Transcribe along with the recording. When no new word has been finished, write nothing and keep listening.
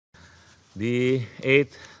The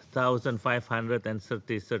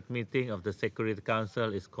 8,533rd meeting of the Security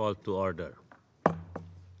Council is called to order.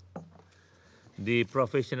 The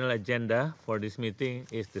professional agenda for this meeting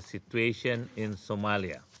is the situation in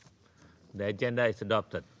Somalia. The agenda is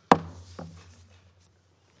adopted.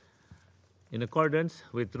 In accordance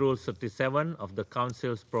with Rule 37 of the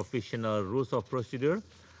Council's Professional Rules of Procedure,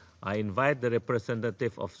 I invite the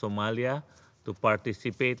representative of Somalia to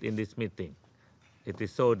participate in this meeting. It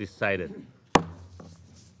is so decided.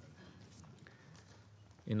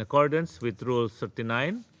 In accordance with Rule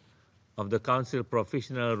 39 of the Council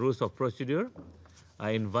Professional Rules of Procedure,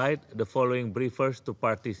 I invite the following briefers to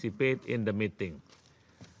participate in the meeting.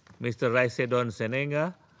 Mr. Raisedon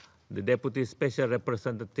Senenga, the Deputy Special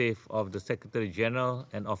Representative of the Secretary General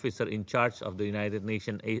and Officer in Charge of the United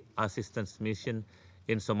Nations Assistance Mission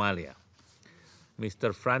in Somalia.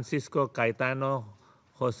 Mr. Francisco Caetano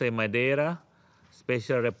Jose Madeira,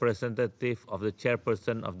 Special Representative of the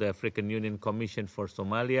Chairperson of the African Union Commission for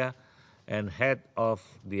Somalia and Head of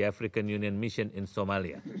the African Union Mission in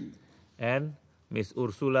Somalia. And Ms.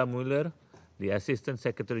 Ursula Müller, the Assistant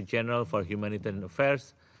Secretary General for Humanitarian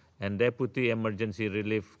Affairs and Deputy Emergency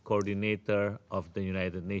Relief Coordinator of the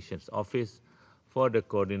United Nations Office for the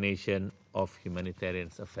Coordination of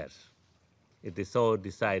Humanitarian Affairs. It is so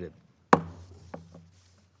decided.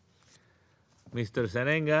 Mr.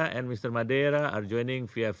 Senenga and Mr. Madeira are joining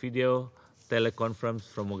via video teleconference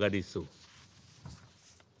from Mogadishu.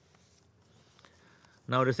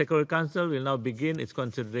 Now the Security Council will now begin its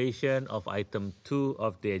consideration of item 2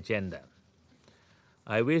 of the agenda.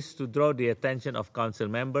 I wish to draw the attention of Council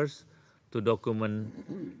members to document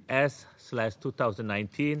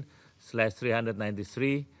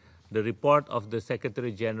S/2019/393, the report of the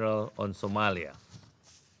Secretary General on Somalia.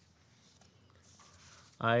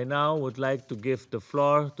 I now would like to give the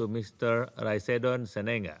floor to Mr. Raisedon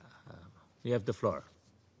Senenga. You have the floor.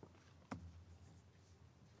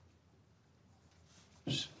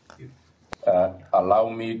 Allow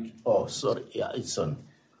me, it's on.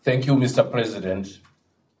 Thank you, Mr. President.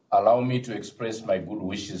 Allow me to express my good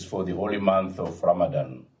wishes for the holy month of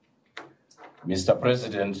Ramadan. Mr.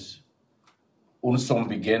 President, UNSOM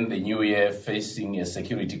began the new year facing a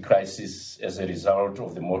security crisis as a result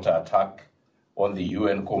of the mortar attack on the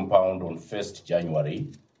UN compound on 1st January,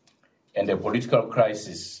 and a political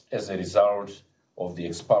crisis as a result of the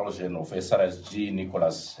expulsion of SRSG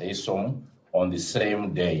Nicholas Haysom on the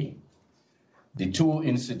same day. The two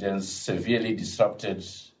incidents severely disrupted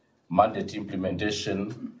mandate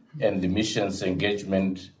implementation and the mission's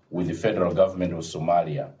engagement with the federal government of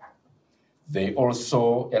Somalia. They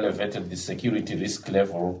also elevated the security risk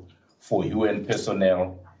level for UN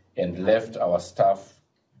personnel and left our staff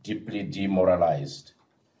deeply demoralized.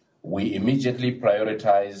 We immediately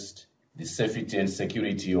prioritized the safety and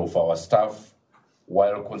security of our staff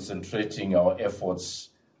while concentrating our efforts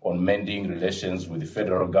on mending relations with the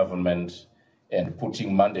federal government and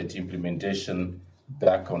putting mandate implementation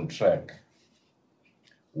back on track.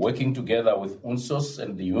 Working together with UNSOS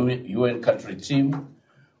and the UN country team,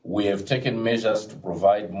 we have taken measures to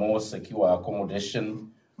provide more secure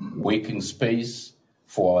accommodation, working space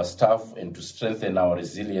for our staff, and to strengthen our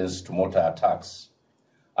resilience to mortar attacks.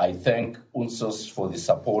 I thank UNSOS for the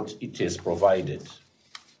support it has provided.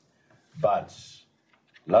 But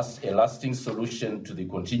a lasting solution to the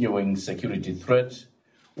continuing security threat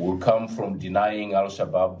will come from denying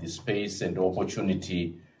Al-Shabaab the space and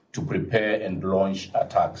opportunity to prepare and launch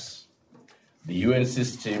attacks. The UN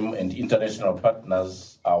system and international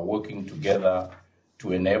partners are working together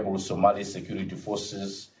to enable Somali security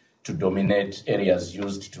forces to dominate areas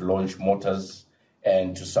used to launch mortars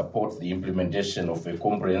and to support the implementation of a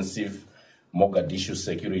comprehensive Mogadishu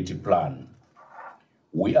security plan.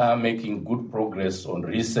 We are making good progress on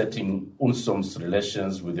resetting UNSOM's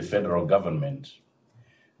relations with the federal government.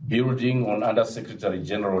 Building on Under-Secretary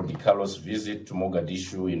General Di Carlos' visit to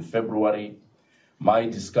Mogadishu in February, my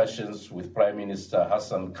discussions with Prime Minister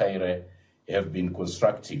Hassan Kaire have been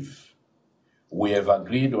constructive. We have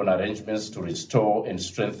agreed on arrangements to restore and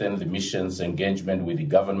strengthen the mission's engagement with the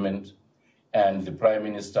government, and the Prime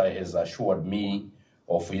Minister has assured me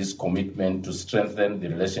of his commitment to strengthen the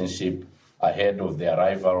relationship ahead of the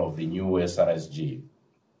arrival of the new SRSG.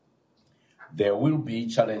 There will be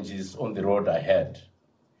challenges on the road ahead,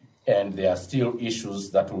 and there are still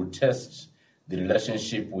issues that will test the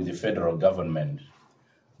relationship with the federal government.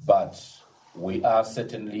 But we are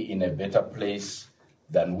certainly in a better place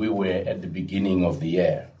than we were at the beginning of the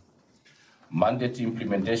year. Mandate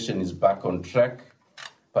implementation is back on track,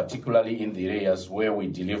 particularly in the areas where we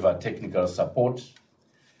deliver technical support.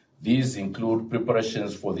 These include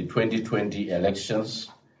preparations for the 2020 elections,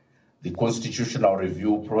 the constitutional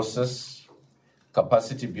review process,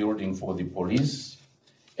 capacity building for the police,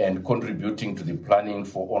 and contributing to the planning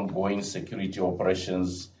for ongoing security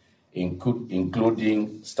operations,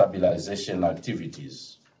 including stabilization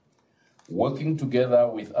activities. Working together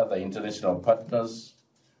with other international partners,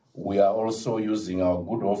 we are also using our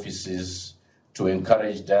good offices to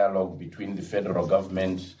encourage dialogue between the federal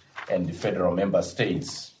government and the federal member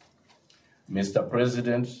states. Mr.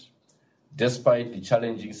 President, despite the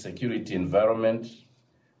challenging security environment,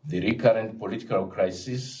 the recurrent political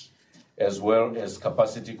crisis, as well as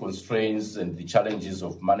capacity constraints and the challenges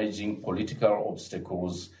of managing political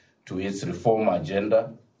obstacles to its reform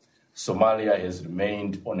agenda, Somalia has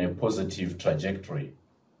remained on a positive trajectory.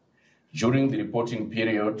 During the reporting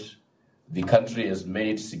period, the country has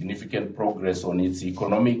made significant progress on its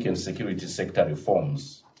economic and security sector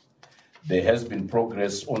reforms. There has been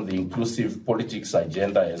progress on the inclusive politics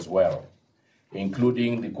agenda as well,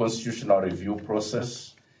 including the constitutional review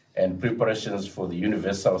process and preparations for the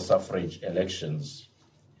universal suffrage elections.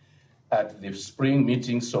 At the spring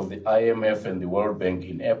meetings of the IMF and the World Bank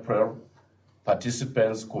in April,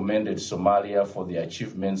 participants commended Somalia for the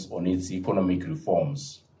achievements on its economic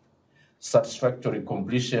reforms. Satisfactory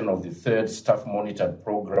completion of the third staff monitored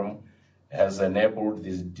program has enabled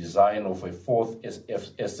the design of a fourth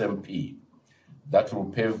SMP that will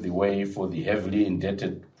pave the way for the heavily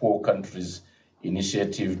indebted poor countries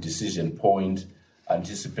initiative decision point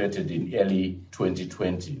anticipated in early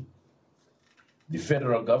 2020. The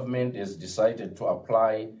federal government has decided to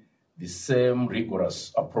apply the same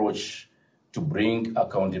rigorous approach to bring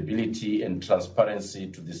accountability and transparency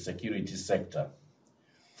to the security sector.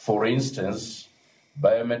 For instance,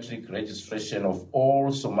 biometric registration of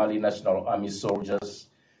all Somali National Army soldiers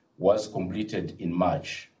was completed in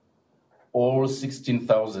March. All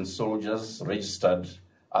 16,000 soldiers registered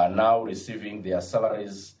are now receiving their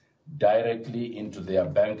salaries directly into their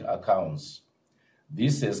bank accounts.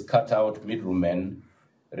 This has cut out middlemen,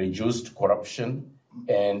 reduced corruption,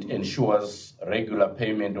 and ensures regular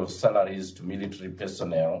payment of salaries to military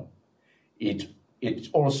personnel. It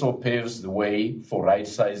also paves the way for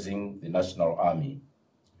right-sizing the National Army.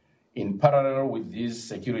 In parallel with these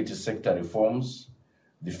security sector reforms,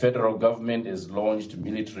 the federal government has launched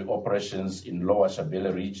military operations in Lower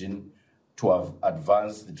Shabelle region to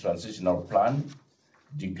advance the transitional plan,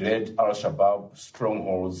 degrade Al-Shabaab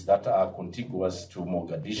strongholds that are contiguous to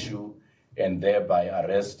Mogadishu, and thereby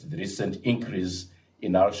arrest the recent increase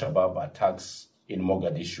in Al-Shabaab attacks in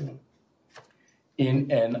Mogadishu.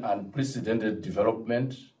 In an unprecedented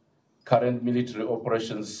development, current military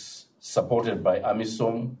operations supported by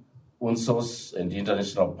AMISOM, UNSOS, and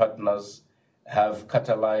international partners have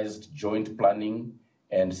catalyzed joint planning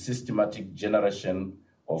and systematic generation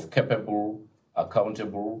of capable,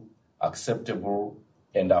 accountable, acceptable,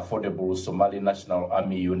 and affordable Somali National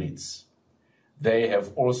Army units. They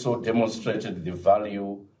have also demonstrated the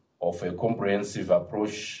value of a comprehensive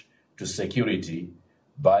approach to security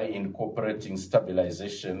by incorporating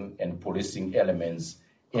stabilization and policing elements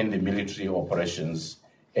in the military operations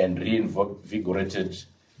and reinvigorated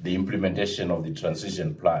the implementation of the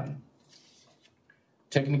transition plan.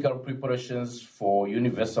 Technical preparations for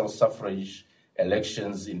universal suffrage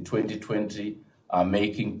elections in 2020 are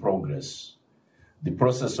making progress. The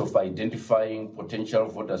process of identifying potential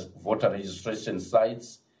voter registration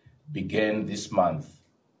sites began this month.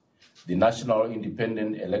 The National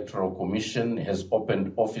Independent Electoral Commission has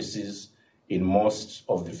opened offices in most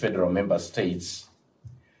of the federal member states.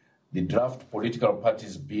 The draft political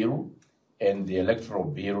parties bill and the electoral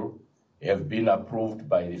bill have been approved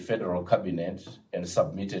by the federal cabinet and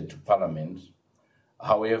submitted to Parliament.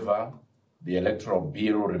 However, the electoral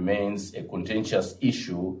bill remains a contentious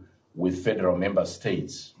issue with federal member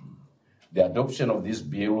states. The adoption of these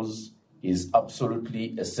bills is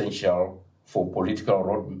absolutely essential for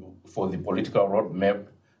the political roadmap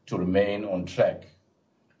to remain on track,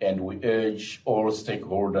 and we urge all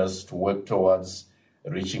stakeholders to work towards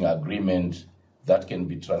reaching agreement that can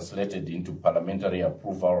be translated into parliamentary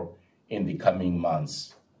approval in the coming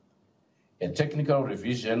months. A technical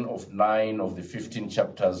revision of 9 of the 15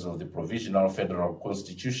 chapters of the Provisional Federal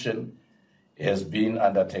Constitution has been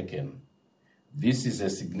undertaken. This is a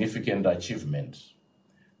significant achievement,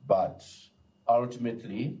 but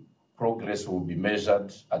ultimately, progress will be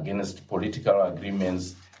measured against political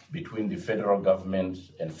agreements between the federal government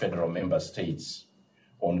and federal member states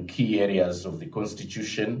on key areas of the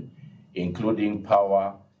Constitution, including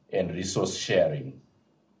power and resource sharing.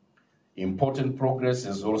 Important progress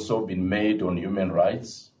has also been made on human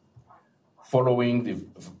rights. Following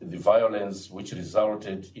the violence which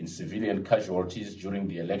resulted in civilian casualties during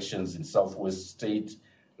the elections in Southwest State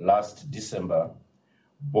last December,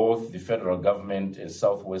 both the federal government and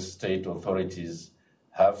Southwest state authorities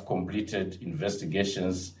have completed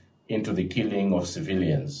investigations into the killing of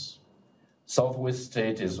civilians. Southwest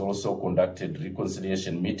state has also conducted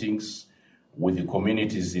reconciliation meetings with the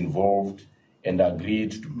communities involved and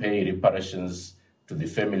agreed to pay reparations to the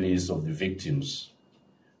families of the victims.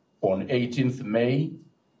 On 18th May,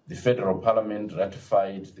 the Federal Parliament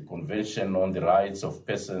ratified the Convention on the Rights of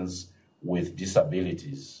Persons with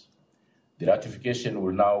Disabilities. The ratification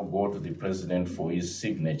will now go to the President for his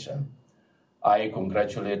signature. I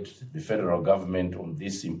congratulate the federal government on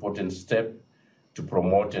this important step to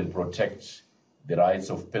promote and protect the rights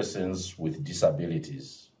of persons with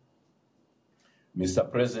disabilities.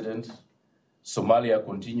 Mr. President, Somalia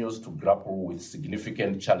continues to grapple with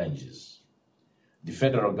significant challenges. The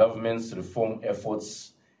federal government's reform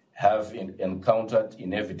efforts have encountered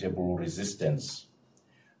inevitable resistance.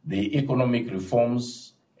 The economic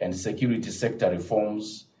reforms and security sector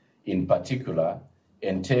reforms, in particular,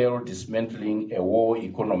 entail dismantling a war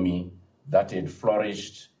economy that had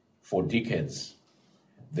flourished for decades.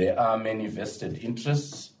 There are many vested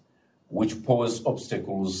interests which pose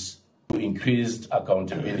obstacles to increased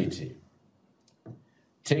accountability.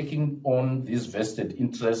 Taking on these vested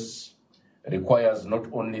interests requires not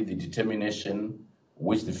only the determination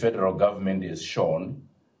which the federal government has shown,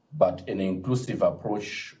 but an inclusive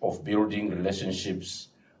approach of building relationships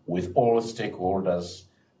with all stakeholders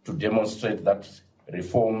to demonstrate that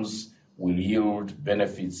reforms will yield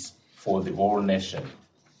benefits for the whole nation.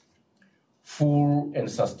 Full and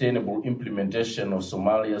sustainable implementation of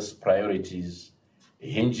Somalia's priorities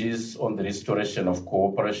hinges on the restoration of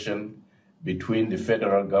cooperation between the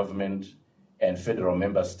federal government and federal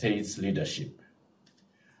member states' leadership.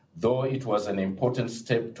 Though it was an important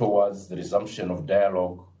step towards the resumption of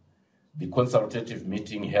dialogue, the consultative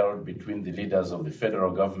meeting held between the leaders of the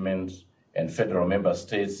federal government and federal member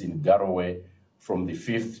states in Garowe from the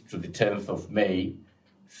 5th to the 10th of May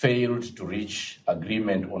failed to reach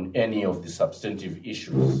agreement on any of the substantive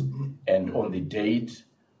issues and on the date,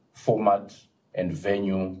 format, and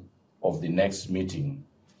venue of the next meeting.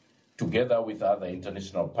 Together with other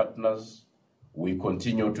international partners, we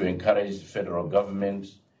continue to encourage the federal government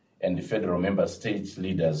and the federal member states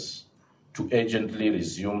leaders to urgently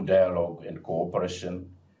resume dialogue and cooperation,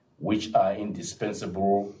 which are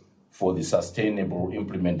indispensable for the sustainable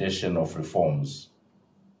implementation of reforms.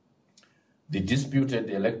 The disputed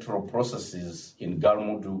electoral processes in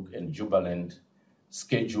Galmudug and Jubaland,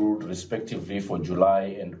 scheduled respectively for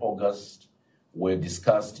July and August, were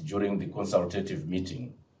discussed during the consultative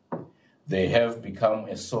meeting. They have become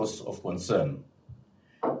a source of concern.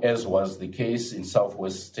 As was the case in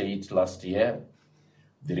Southwest State last year,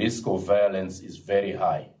 the risk of violence is very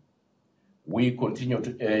high. We continue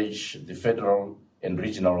to urge the federal and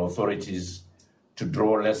regional authorities to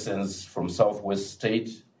draw lessons from Southwest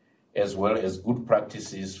State, as well as good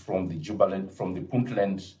practices from the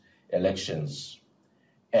Puntland elections,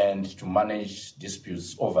 and to manage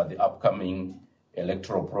disputes over the upcoming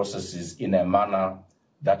electoral processes in a manner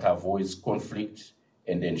that avoids conflict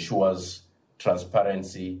and ensures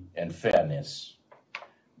transparency and fairness.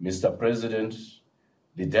 Mr. President,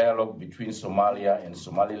 the dialogue between Somalia and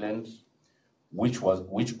Somaliland, which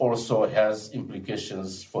also has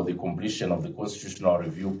implications for the completion of the constitutional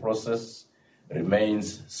review process,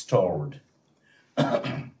 remains stalled.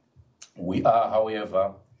 We are,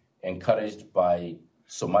 however, encouraged by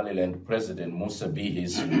Somaliland President Musa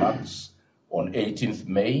Bihi's remarks on 18th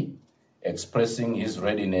May, expressing his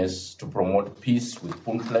readiness to promote peace with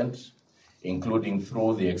Puntland, including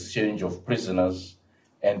through the exchange of prisoners,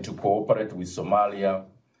 and to cooperate with Somalia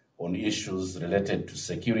on issues related to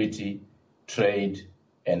security, trade,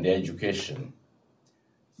 and education.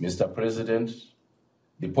 Mr. President,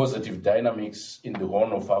 the positive dynamics in the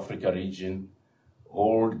Horn of Africa region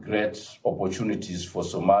hold great opportunities for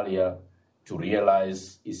Somalia to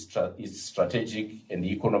realize its strategic and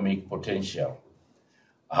economic potential.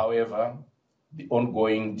 However, the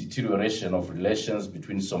ongoing deterioration of relations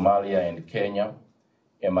between Somalia and Kenya,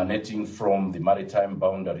 emanating from the maritime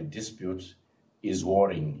boundary dispute, is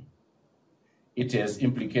worrying. It has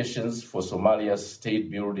implications for Somalia's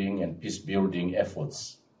state-building and peace-building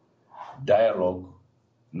efforts. Dialogue,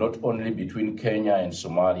 not only between Kenya and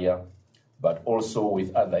Somalia, but also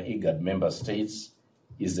with other IGAD member states,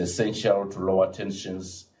 is essential to lower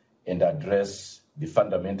tensions and address the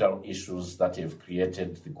fundamental issues that have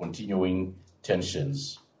created the continuing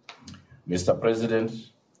tensions. Mr. President,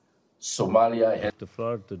 Somalia has the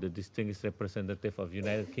floor to the distinguished representative of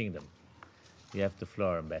United Kingdom. You have the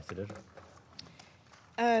floor, Ambassador.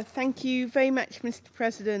 Thank you very much, Mr.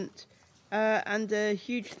 President. and a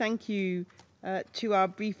huge thank you to our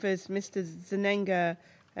briefers, Mr. Zanenga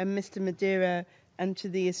and Mr. Madeira, and to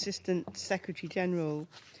the Assistant Secretary General.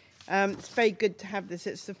 It's very good to have this.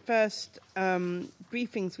 It's the first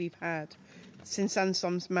briefings we've had since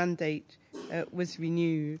ANSOM's mandate was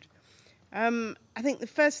renewed. I think the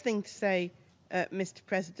first thing to say, Mr.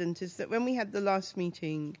 President, is that when we had the last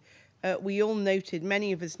meeting, we all noted,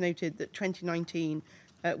 many of us noted, that 2019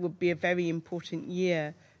 would be a very important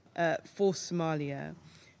year for Somalia.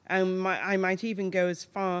 And I might even go as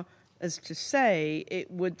far as to say it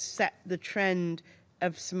would set the trend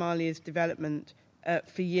of Somalia's development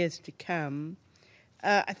for years to come.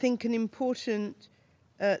 I think an important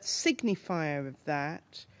signifier of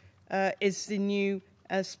that is the new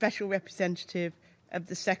Special Representative of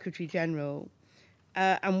the Secretary General,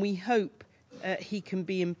 and we hope he can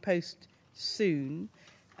be in post soon,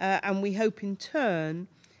 and we hope in turn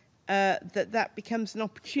that becomes an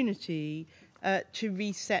opportunity to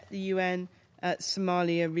reset the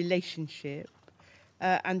UN-Somalia relationship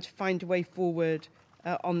and to find a way forward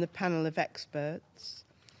on the panel of experts.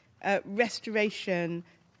 Restoration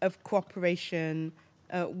of cooperation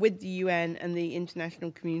with the UN and the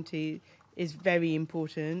international community is very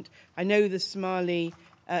important. I know the Somali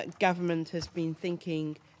government has been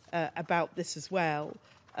thinking about this as well,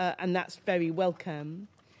 and that's very welcome.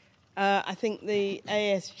 I think the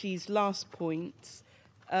ASG's last points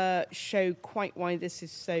show quite why this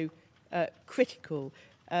is so critical.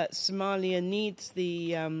 Somalia needs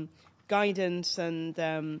the guidance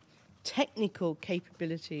and technical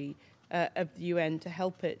capability of the UN to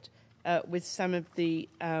help it with some of the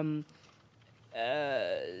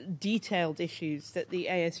detailed issues that the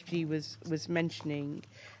ASG was mentioning.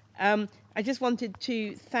 I just wanted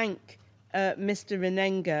to thank Mr.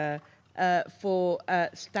 Renenga for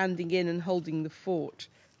standing in and holding the fort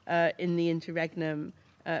in the interregnum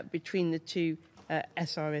between the two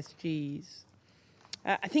SRSGs.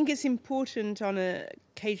 I think it's important on an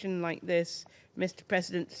occasion like this, Mr.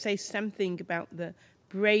 President, to say something about the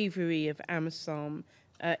bravery of AMISOM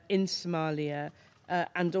in Somalia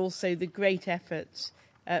and also the great efforts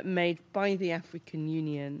made by the African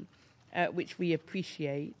Union, which we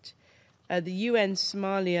appreciate. The UN,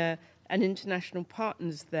 Somalia and international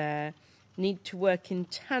partners there need to work in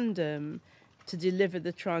tandem to deliver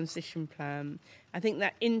the transition plan. I think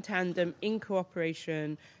that in tandem, in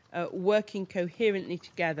cooperation, working coherently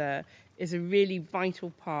together is a really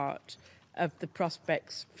vital part of the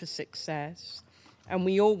prospects for success. And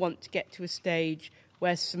we all want to get to a stage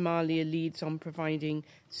where Somalia leads on providing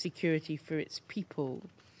security for its people.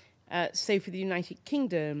 So for the United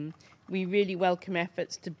Kingdom, we really welcome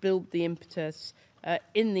efforts to build the impetus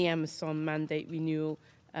in the AMISOM mandate renewal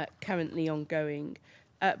currently ongoing.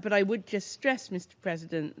 But I would just stress, Mr.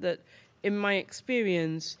 President, that in my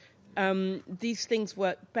experience, these things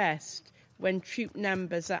work best when troop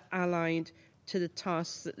numbers are allied to the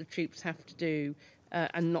tasks that the troops have to do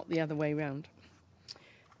and not the other way around.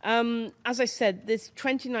 As I said, this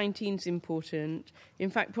 2019 is important. In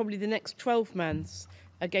fact, probably the next 12 months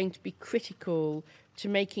are going to be critical to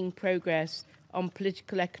making progress on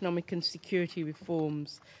political, economic and security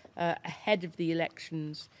reforms ahead of the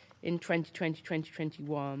elections in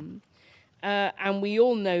 2020-2021. And we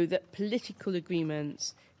all know that political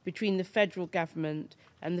agreements between the federal government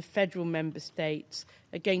and the federal member states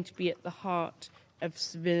are going to be at the heart of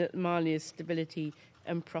Somalia's stability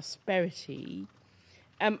and prosperity.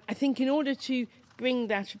 I think in order to bring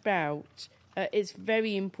that about, it's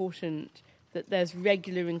very important that there's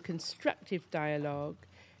regular and constructive dialogue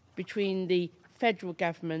between the federal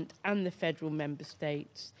government and the federal member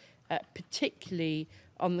states, particularly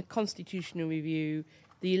on the constitutional review,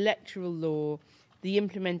 the electoral law, the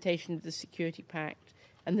implementation of the Security Pact,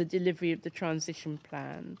 and the delivery of the transition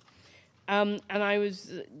plan. And I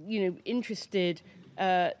was, interested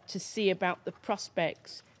to see about the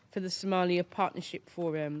prospects for the Somalia Partnership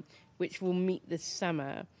Forum, which will meet this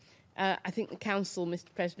summer. I think the Council, Mr.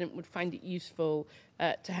 President, would find it useful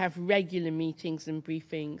to have regular meetings and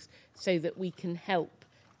briefings so that we can help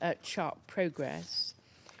chart progress.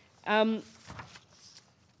 I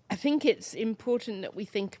think it's important that we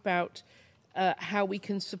think about how we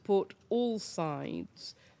can support all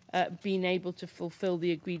sides being able to fulfil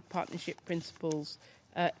the agreed partnership principles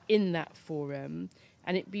in that forum.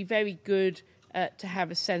 And it'd be very good to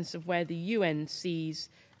have a sense of where the UN sees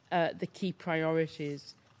the key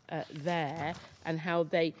priorities there and how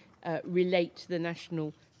they relate to the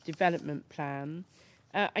National Development Plan.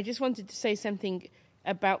 I just wanted to say something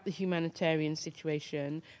about the humanitarian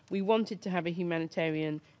situation. We wanted to have a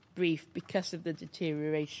humanitarian brief because of the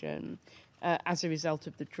deterioration as a result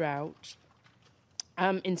of the drought.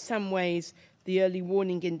 In some ways, the early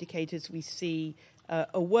warning indicators we see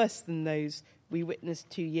are worse than those we witnessed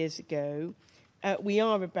 2 years ago. We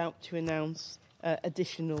are about to announce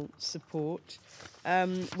additional support.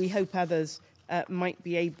 We hope others might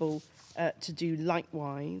be able to do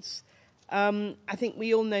likewise. I think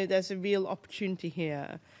we all know there's a real opportunity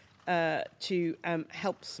here to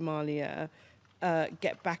help Somalia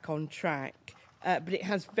get back on track, but it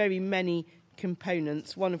has very many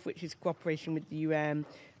components, one of which is cooperation with the UN.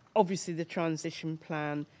 Obviously, the transition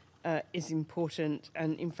plan is important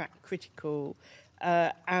and, in fact, critical.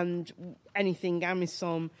 And anything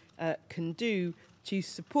AMISOM can do to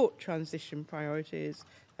support transition priorities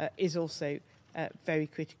is also very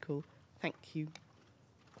critical. Thank you.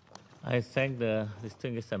 I thank the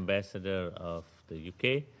distinguished ambassador of the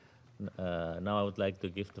UK. Now I would like to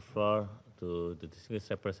give the floor to the distinguished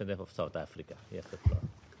representative of South Africa. You have the floor.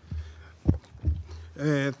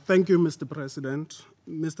 Thank you, Mr. President.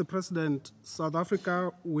 Mr. President, South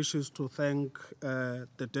Africa wishes to thank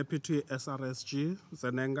the Deputy SRSG,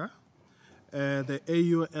 Zenenga, the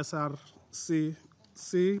AU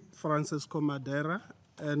SRCC, Francisco Madera,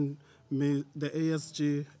 and the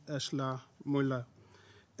ASG, Ashla Muller,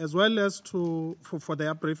 as well as for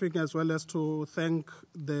their briefing, as well as to thank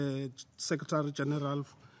the Secretary General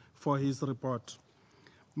for his report.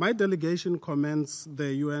 My delegation commends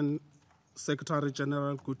the UN Secretary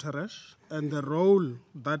General Guterres and the role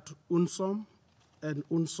that UNSOM and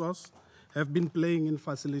UNSOS have been playing in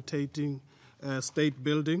facilitating state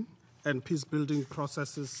building and peace building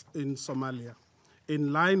processes in Somalia,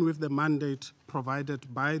 in line with the mandate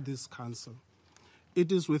provided by this Council. It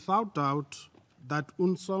is without doubt that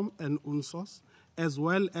UNSOM and UNSOS, as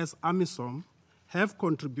well as AMISOM, have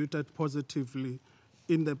contributed positively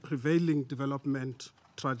in the prevailing development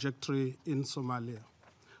trajectory in Somalia.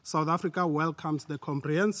 South Africa welcomes the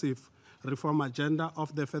comprehensive reform agenda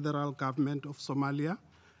of the federal government of Somalia,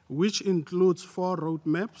 which includes 4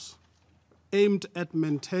 roadmaps aimed at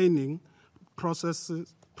maintaining progress in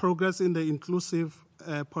the inclusive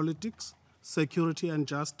politics, security and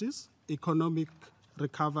justice, economic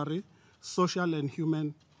recovery, social and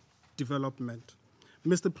human development.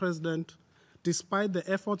 Mr. President, despite the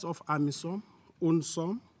efforts of AMISOM,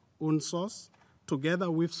 UNSOM, UNSOS, together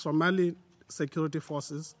with Somali security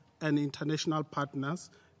forces and international partners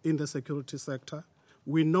in the security sector,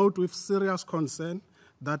 we note with serious concern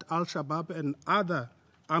that Al-Shabaab and other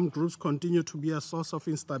armed groups continue to be a source of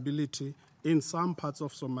instability in some parts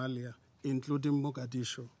of Somalia, including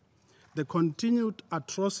Mogadishu. The continued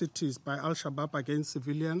atrocities by Al-Shabaab against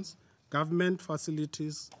civilians, government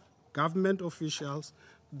facilities, government officials,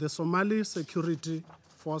 the Somali security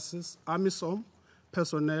forces, AMISOM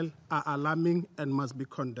personnel are alarming and must be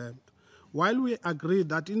condemned. While we agree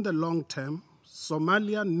that in the long term,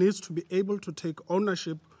 Somalia needs to be able to take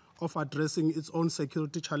ownership of addressing its own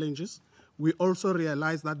security challenges, we also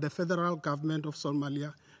realize that the federal government of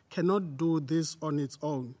Somalia cannot do this on its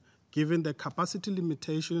own, given the capacity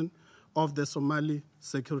limitation of the Somali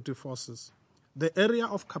security forces. The area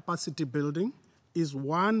of capacity building is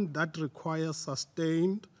one that requires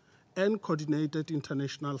sustained and coordinated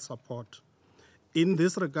international support. In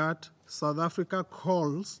this regard, South Africa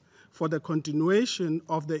calls for the continuation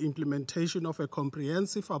of the implementation of a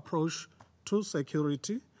comprehensive approach to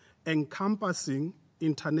security, encompassing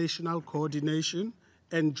international coordination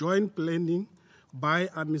and joint planning by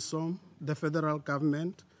AMISOM, the federal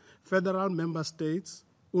government, federal member states,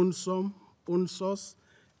 UNSOM, UNSOS,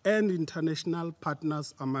 and international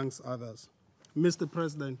partners, amongst others. Mr.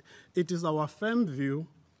 President, it is our firm view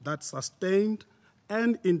that sustained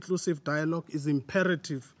and inclusive dialogue is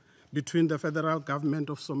imperative between the federal government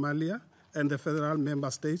of Somalia and the federal member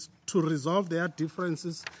states to resolve their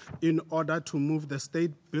differences in order to move the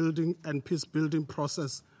state building and peace building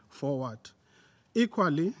process forward.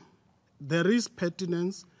 Equally, there is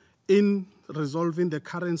pertinence in resolving the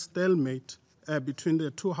current stalemate between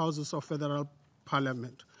the 2 houses of federal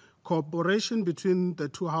parliament. Cooperation between the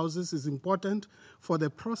 2 houses is important for the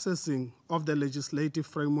processing of the legislative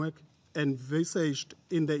framework envisaged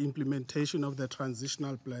in the implementation of the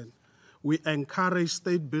transitional plan. We encourage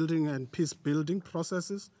state building and peace building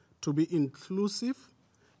processes to be inclusive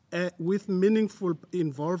with meaningful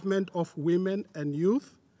involvement of women and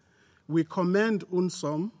youth. We commend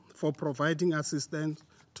UNSOM for providing assistance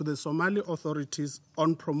to the Somali authorities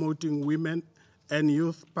on promoting women and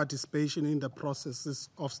youth participation in the processes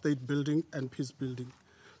of state building and peace building.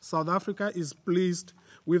 South Africa is pleased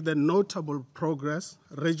with the notable progress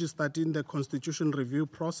registered in the constitution review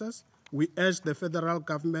process. We urge the federal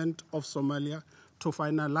government of Somalia to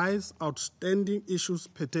finalize outstanding issues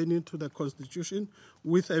pertaining to the constitution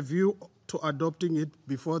with a view to adopting it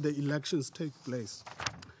before the elections take place.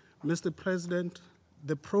 Mr. President,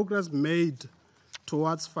 the progress made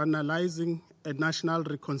towards finalizing a national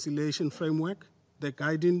reconciliation framework, the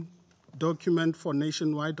guiding document for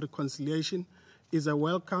nationwide reconciliation, is a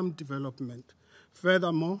welcome development.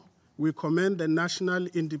 Furthermore, we commend the National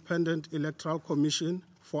Independent Electoral Commission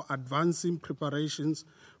for advancing preparations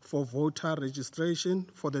for voter registration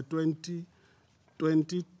for the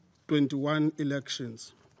 2021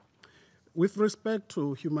 elections. With respect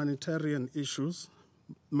to humanitarian issues,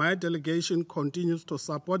 my delegation continues to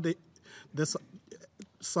support the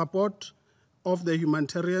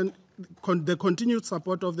continued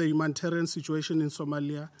support of the humanitarian situation in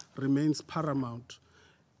Somalia remains paramount.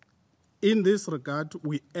 In this regard,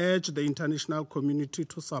 we urge the international community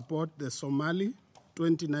to support the Somali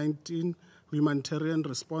 2019 Humanitarian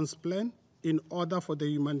Response Plan in order for the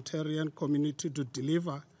humanitarian community to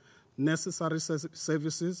deliver necessary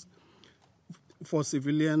services for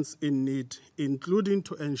civilians in need, including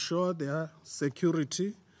to ensure their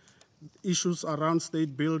security, issues around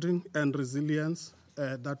state building and resilience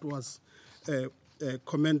that was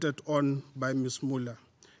commented on by Ms. Muller.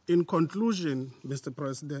 In conclusion, Mr.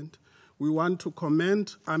 President, we want to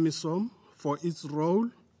commend AMISOM for its role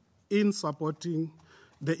in supporting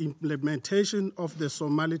the implementation of the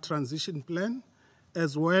Somali Transition Plan,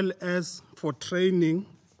 as well as for training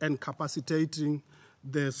and capacitating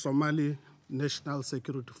the Somali National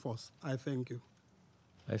Security Force. I thank you.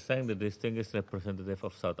 I thank the distinguished representative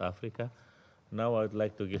of South Africa. Now I would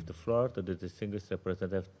like to give the floor to the distinguished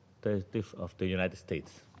representative of the United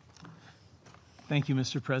States. Thank you,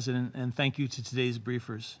 Mr. President, and thank you to today's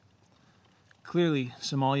briefers. Clearly,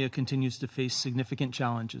 Somalia continues to face significant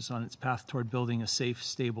challenges on its path toward building a safe,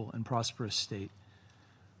 stable, and prosperous state.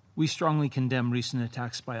 We strongly condemn recent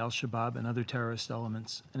attacks by al-Shabaab and other terrorist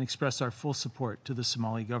elements and express our full support to the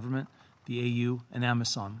Somali government, the AU, and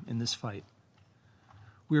AMISOM in this fight.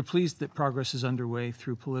 We are pleased that progress is underway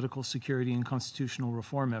through political, security, and constitutional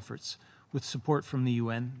reform efforts with support from the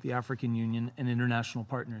UN, the African Union, and international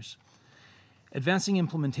partners. Advancing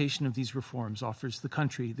implementation of these reforms offers the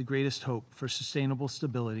country the greatest hope for sustainable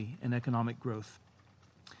stability and economic growth.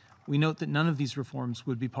 We note that none of these reforms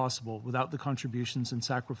would be possible without the contributions and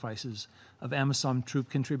sacrifices of AMISOM troop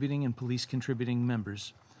contributing and police contributing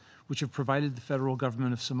members, which have provided the federal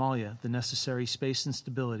government of Somalia the necessary space and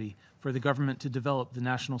stability for the government to develop the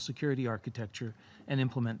national security architecture and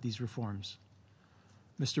implement these reforms.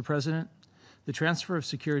 Mr. President, the transfer of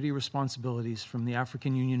security responsibilities from the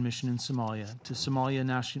African Union mission in Somalia to Somalia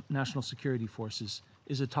National Security Forces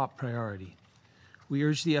is a top priority. We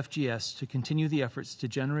urge the FGS to continue the efforts to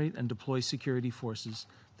generate and deploy security forces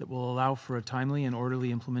that will allow for a timely and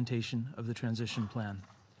orderly implementation of the transition plan.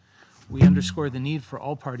 We underscore the need for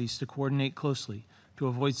all parties to coordinate closely to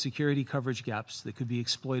avoid security coverage gaps that could be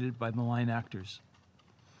exploited by malign actors.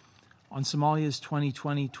 On Somalia's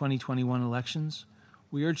 2020-2021 elections,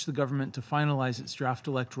 we urge the government to finalize its draft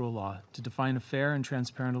electoral law to define a fair and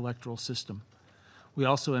transparent electoral system. We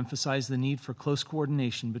also emphasize the need for close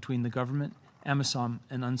coordination between the government, AMISOM,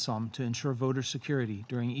 and UNSOM to ensure voter security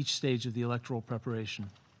during each stage of the electoral preparation.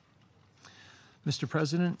 Mr.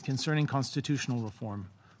 President, concerning constitutional reform,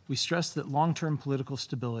 we stress that long-term political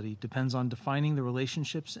stability depends on defining the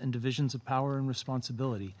relationships and divisions of power and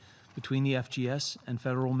responsibility between the FGS and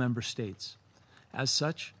federal member states. As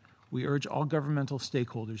such, we urge all governmental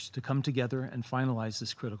stakeholders to come together and finalize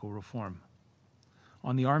this critical reform.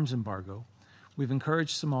 On the arms embargo, we've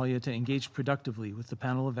encouraged Somalia to engage productively with the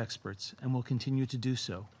panel of experts and will continue to do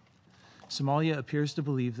so. Somalia appears to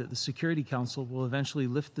believe that the Security Council will eventually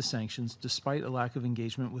lift the sanctions despite a lack of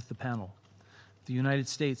engagement with the panel. The United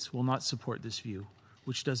States will not support this view,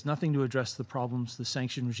 which does nothing to address the problems the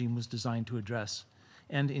sanction regime was designed to address,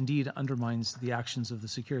 and indeed undermines the actions of the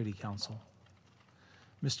Security Council.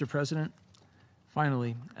 Mr. President,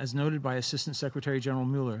 finally, as noted by Assistant Secretary General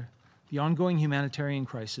Mueller, the ongoing humanitarian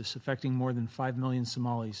crisis affecting more than 5 million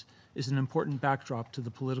Somalis is an important backdrop to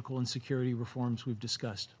the political and security reforms we've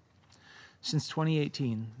discussed. Since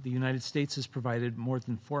 2018, the United States has provided more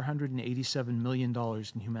than $487 million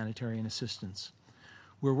in humanitarian assistance.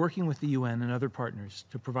 We're working with the UN and other partners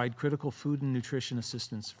to provide critical food and nutrition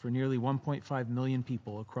assistance for nearly 1.5 million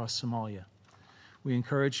people across Somalia. We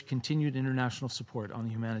encourage continued international support on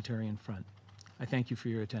the humanitarian front. I thank you for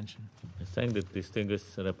your attention. I thank the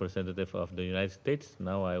distinguished representative of the United States.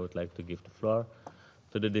 Now I would like to give the floor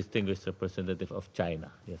to the distinguished representative of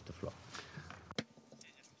China. You have the floor.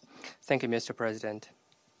 Thank you, Mr. President.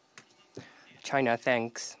 China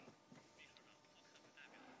thanks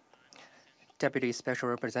Deputy Special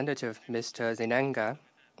Representative Mr. Zinanga,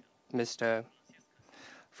 Mr.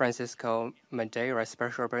 Francisco Madeira,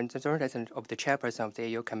 Special Representative of the Chairperson of the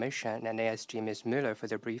IYO Commission, and ASG Ms. Müller for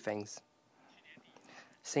their briefings.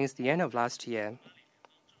 Since the end of last year,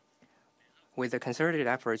 with the concerted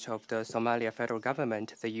efforts of the Somalia federal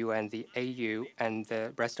government, the UN, the AU, and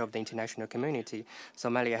the rest of the international community,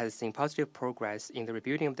 Somalia has seen positive progress in the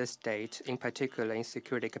rebuilding of the state, in particular in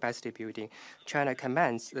security capacity building. China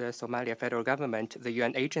commends the Somalia federal government, the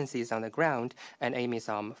UN agencies on the ground, and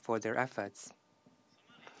AMISOM for their efforts.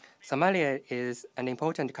 Somalia is an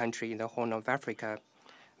important country in the Horn of Africa.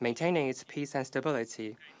 Maintaining its peace and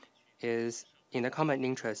stability is in the common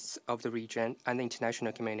interests of the region and the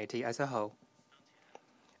international community as a whole.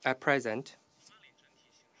 At present,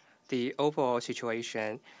 the overall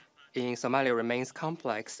situation in Somalia remains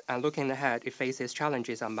complex, and looking ahead, it faces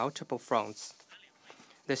challenges on multiple fronts.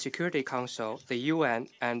 The Security Council, the UN,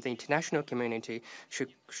 and the international community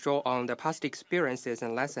should draw on the past experiences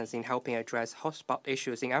and lessons in helping address hotspot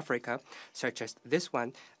issues in Africa, such as this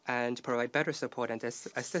one, and provide better support and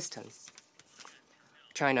assistance.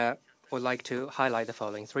 China would like to highlight the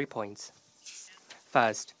following 3 points.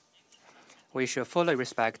 First, we should fully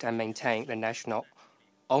respect and maintain the national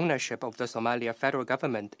ownership of the Somalia federal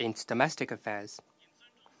government in its domestic affairs.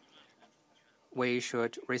 We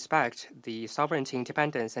should respect the sovereignty,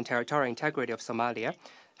 independence, and territorial integrity of Somalia,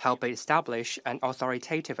 help establish an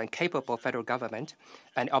authoritative and capable federal government,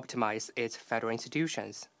 and optimize its federal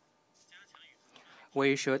institutions.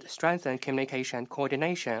 We should strengthen communication and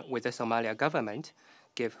coordination with the Somalia government,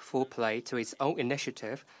 give full play to its own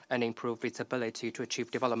initiative, and improve its ability to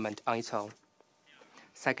achieve development on its own.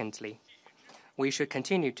 Secondly, we should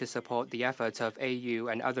continue to support the efforts of AU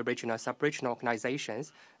and other regional and sub-regional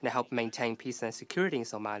organizations and help maintain peace and security in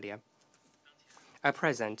Somalia. At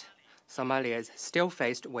present, Somalia is still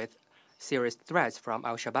faced with serious threats from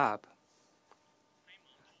Al-Shabaab.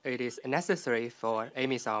 It is necessary for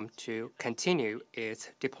AMISOM to continue its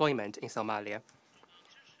deployment in Somalia.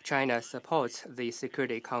 China supports the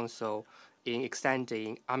Security Council in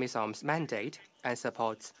extending AMISOM's mandate and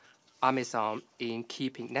supports AMISOM in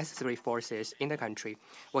keeping necessary forces in the country.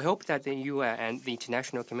 We hope that the UN and the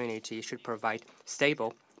international community should provide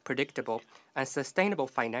stable, predictable, and sustainable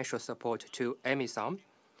financial support to AMISOM,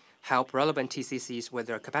 help relevant TCCs with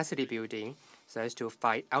their capacity building so as to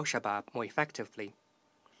fight Al-Shabaab more effectively.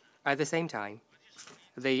 At the same time,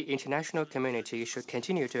 the international community should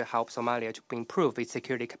continue to help Somalia to improve its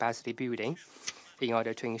security capacity building in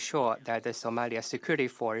order to ensure that the Somalia security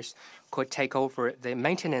force could take over the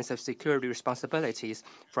maintenance of security responsibilities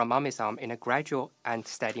from AMISOM in a gradual and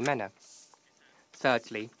steady manner.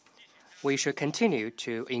 Thirdly, we should continue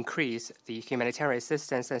to increase the humanitarian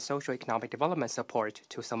assistance and socio-economic development support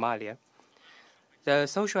to Somalia. The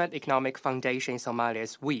social and economic foundation in Somalia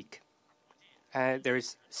is weak, and there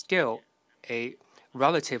is still a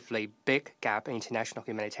relatively big gap in international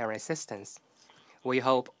humanitarian assistance. We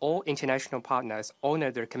hope all international partners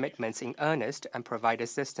honor their commitments in earnest and provide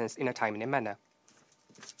assistance in a timely manner.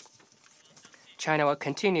 China will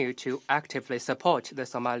continue to actively support the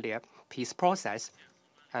Somalia peace process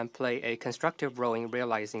and play a constructive role in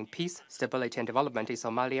realizing peace, stability, and development in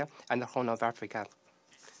Somalia and the Horn of Africa.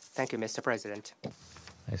 Thank you, Mr. President.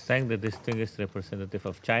 I thank the distinguished representative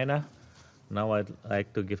of China. Now I'd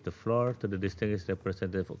like to give the floor to the distinguished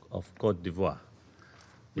representative of Côte d'Ivoire.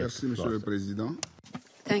 Merci, Monsieur le Président.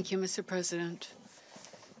 Thank you, Mr. President.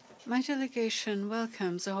 My delegation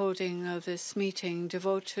welcomes the holding of this meeting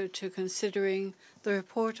devoted to considering the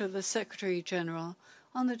report of the Secretary General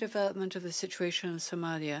on the development of the situation in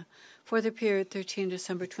Somalia for the period 13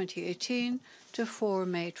 December 2018 to 4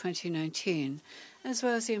 May 2019, as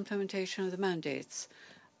well as the implementation of the mandates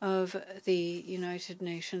of the United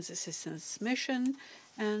Nations Assistance Mission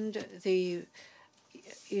and the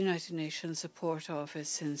United Nations Support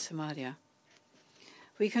Office in Somalia.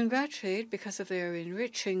 We congratulate, because of their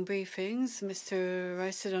enriching briefings, Mr.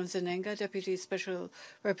 Raisadon Zenenga, Deputy Special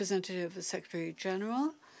Representative of the Secretary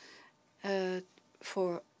General and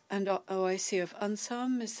OIC of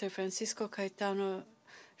UNSOM, Mr. Francisco Caetano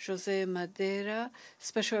José Madeira,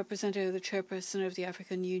 Special Representative of the Chairperson of the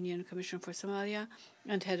African Union Commission for Somalia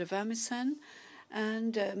and Head of AMISOM,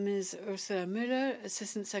 and Ms. Ursula Müller,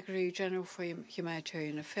 Assistant Secretary General for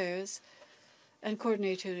Humanitarian Affairs and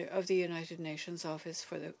Coordinator of the United Nations Office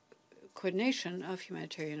for the Coordination of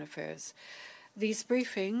Humanitarian Affairs. These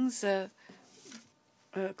briefings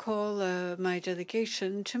call my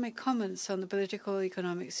delegation to make comments on the political,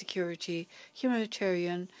 economic, security,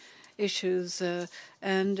 humanitarian issues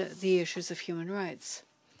and the issues of human rights.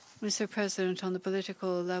 Mr. President, on the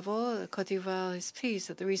political level, Côte d'Ivoire is pleased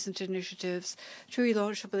that the recent initiatives to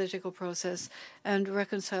relaunch the political process and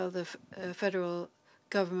reconcile the federal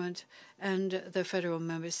government and the federal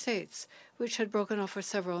member states, which had broken off for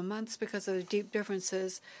several months because of the deep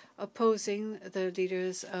differences opposing the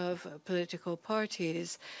leaders of political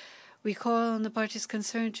parties. We call on the parties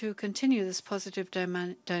concerned to continue this positive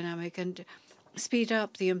dynamic and speed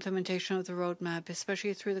up the implementation of the roadmap,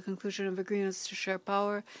 especially through the conclusion of agreements to share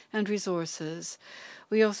power and resources.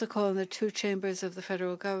 We also call on the two chambers of the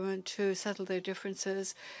federal government to settle their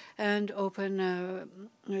differences and open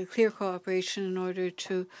clear cooperation in order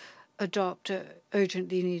to adopt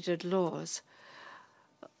urgently needed laws.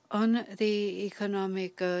 On the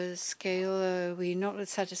economic scale, we note with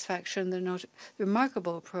satisfaction the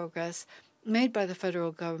remarkable progress made by the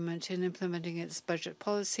federal government in implementing its budget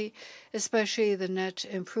policy, especially the net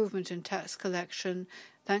improvement in tax collection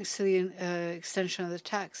thanks to the extension of the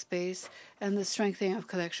tax base and the strengthening of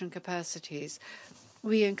collection capacities.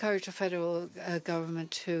 We encourage the federal government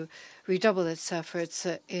to redouble its efforts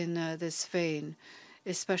in this vein,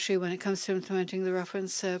 especially when it comes to implementing the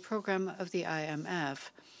reference program of the IMF.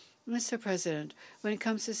 Mr. President, when it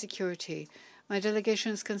comes to security, my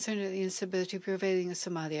delegation is concerned at the instability prevailing in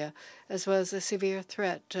Somalia, as well as the severe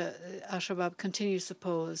threat al-Shabaab continues to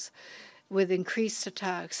pose, with increased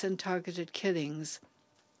attacks and targeted killings.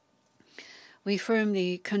 We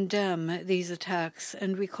firmly condemn these attacks,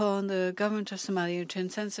 and we call on the government of Somalia to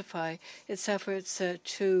intensify its efforts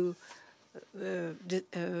to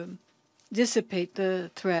dissipate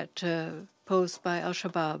the threat posed by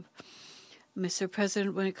al-Shabaab. Mr.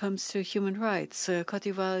 President, when it comes to human rights, Côte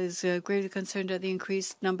d'Ivoire is greatly concerned at the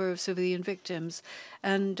increased number of civilian victims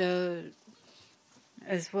and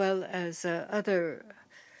as well as other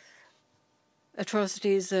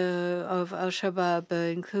atrocities of al-Shabaab,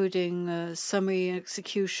 including summary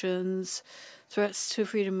executions, threats to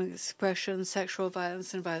freedom of expression, sexual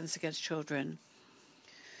violence, and violence against children.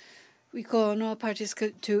 We call on all parties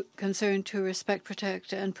concerned to respect,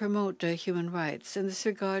 protect, and promote human rights. In this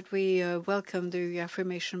regard, we welcome the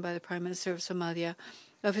reaffirmation by the Prime Minister of Somalia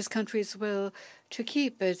of his country's will to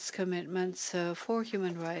keep its commitments for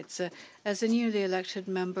human rights as a newly elected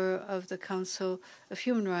member of the Council of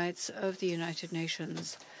Human Rights of the United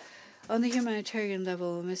Nations. On the humanitarian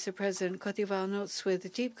level, Mr. President, Côte d'Ivoire notes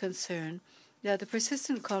with deep concern that the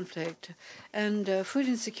persistent conflict and food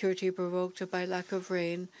insecurity provoked by lack of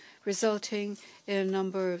rain, resulting in a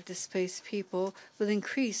number of displaced people, will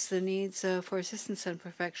increase the needs for assistance and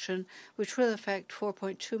protection, which will affect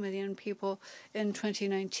 4.2 million people in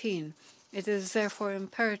 2019. It is therefore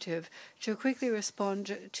imperative to quickly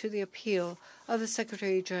respond to the appeal of the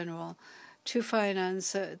Secretary General to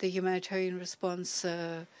finance the humanitarian response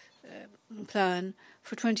plan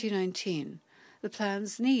for 2019. The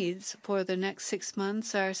plan's needs for the next 6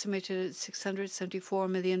 months are estimated at $674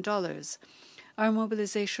 million. Our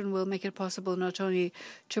mobilization will make it possible not only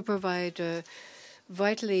to provide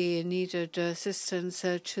vitally needed assistance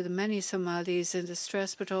to the many Somalis in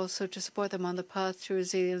distress, but also to support them on the path to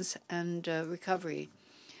resilience and recovery.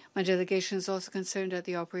 My delegation is also concerned at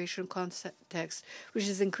the operational context, which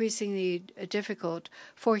is increasingly difficult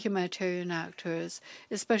for humanitarian actors,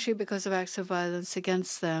 especially because of acts of violence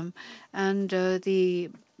against them and the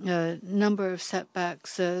number of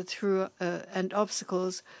setbacks and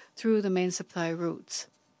obstacles through the main supply routes.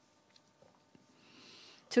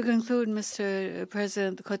 To conclude, Mr.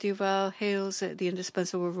 President, Côte d'Ivoire hails the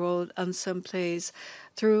indispensable role UNSOM plays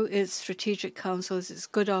through its strategic councils, its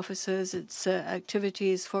good officers, its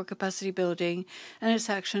activities for capacity building, and its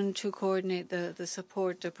action to coordinate the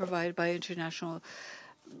support provided by international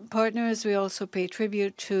partners. We also pay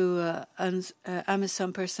tribute to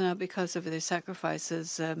AMISOM personnel because of their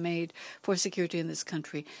sacrifices made for security in this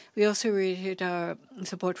country. We also reiterate our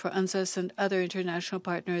support for UNSAS and other international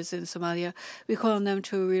partners in Somalia. We call on them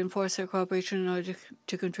to reinforce their cooperation in order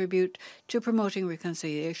to contribute to promoting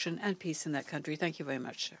reconciliation and peace in that country. Thank you very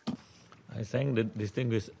much, sir. I thank the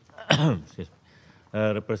distinguished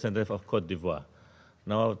representative of Côte d'Ivoire.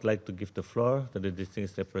 Now I would like to give the floor to the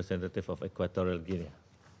distinguished representative of Equatorial Guinea.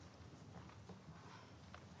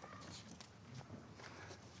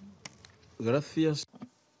 Gracias.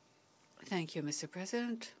 Thank you, Mr.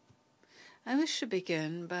 President. I wish to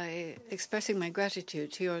begin by expressing my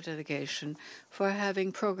gratitude to your delegation for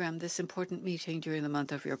having programmed this important meeting during the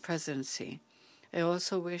month of your presidency. I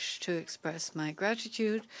also wish to express my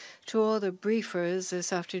gratitude to all the briefers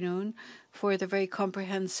this afternoon for the very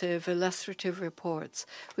comprehensive, illustrative reports,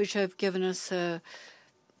 which have given us a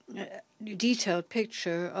detailed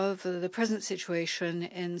picture of the present situation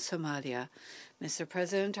in Somalia. Mr.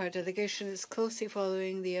 President, our delegation is closely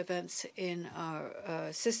following the events in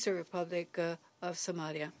our sister republic of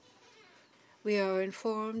Somalia. We are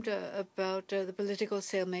informed about the political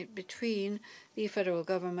stalemate between the federal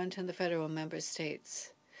government and the federal member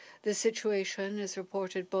states. This situation is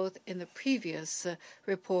reported both in the previous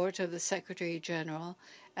report of the Secretary General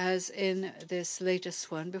as in this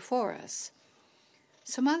latest one before us.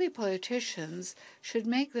 Somali politicians should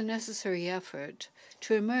make the necessary effort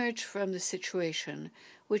to emerge from the situation,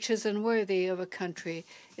 which is unworthy of a country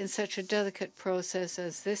in such a delicate process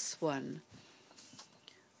as this one.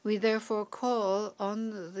 We therefore call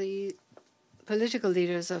on the political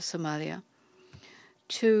leaders of Somalia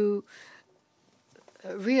to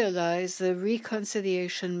realize the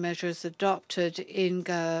reconciliation measures adopted in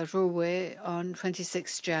Garowe on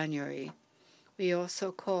 26 January. We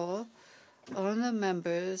also call on the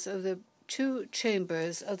members of the two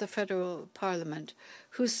chambers of the federal parliament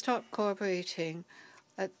who stopped cooperating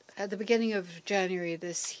at the beginning of January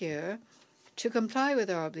this year to comply with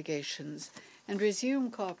our obligations and resume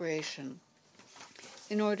cooperation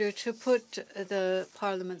in order to put the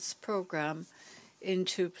parliament's program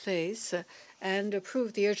into place and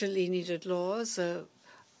approve the urgently needed laws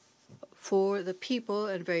for the people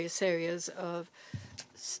and various areas of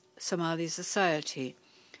Somali society.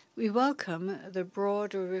 We welcome the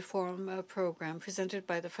broader reform program presented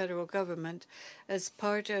by the federal government as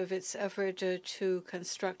part of its effort to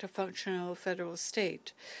construct a functional federal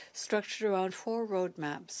state, structured around 4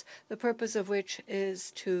 roadmaps, the purpose of which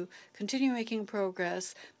is to continue making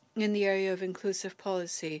progress in the area of inclusive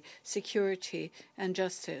policy, security, and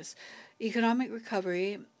justice, economic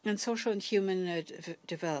recovery, and social and human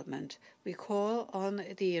development. We call on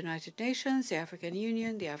the United Nations, the African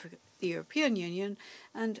Union, the European Union,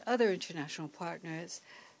 and other international partners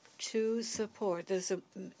to support this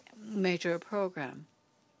major program.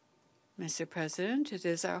 Mr. President, it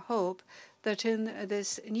is our hope that in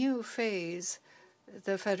this new phase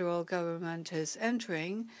the federal government is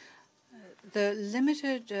entering, the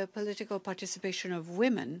limited political participation of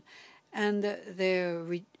women and their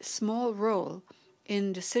small role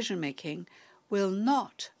in decision-making will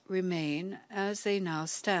not remain as they now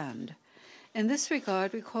stand. In this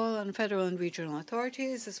regard, we call on federal and regional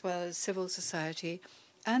authorities, as well as civil society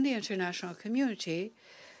and the international community,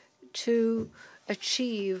 to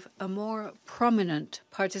achieve a more prominent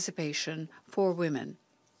participation for women.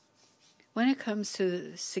 When it comes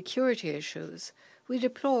to security issues, we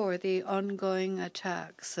deplore the ongoing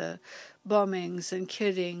attacks, bombings and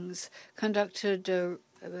killings conducted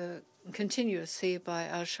continuously by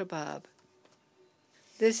al-Shabaab.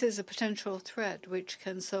 This is a potential threat which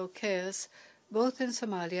can sow chaos both in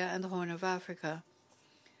Somalia and the Horn of Africa.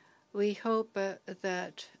 We hope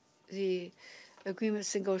that the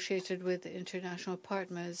agreements negotiated with international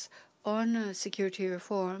partners on security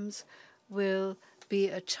reforms will be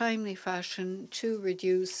a timely fashion to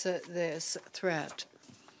reduce this threat.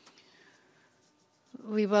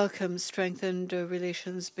 We welcome strengthened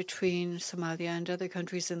relations between Somalia and other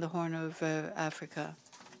countries in the Horn of Africa.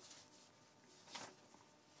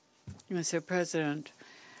 Mr. President,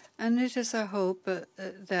 and it is our hope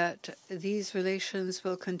that these relations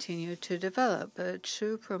will continue to develop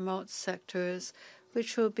to promote sectors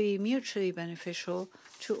which will be mutually beneficial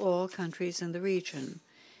to all countries in the region,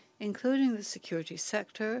 including the security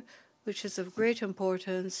sector, which is of great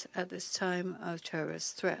importance at this time of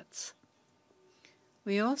terrorist threats.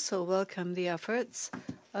 We also welcome the efforts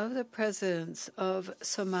of the presidents of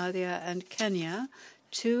Somalia and Kenya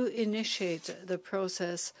to initiate the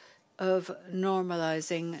process of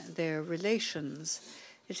normalizing their relations.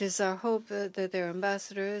 It is our hope that their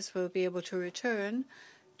ambassadors will be able to return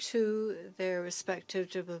to their respective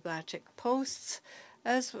diplomatic posts,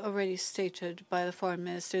 as already stated by the foreign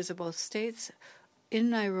ministers of both states in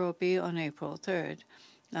Nairobi on April 3rd.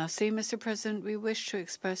 Lastly, Mr. President, we wish to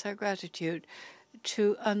express our gratitude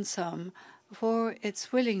to UNSOM for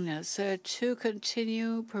its willingness to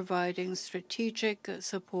continue providing strategic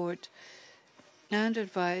support and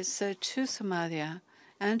advice to Somalia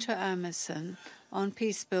and to AMISOM on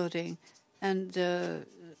peace building and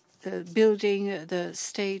building the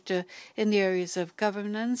state in the areas of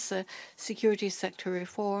governance, security sector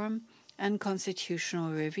reform, and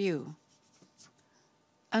constitutional review.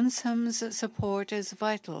 UNSOM's support is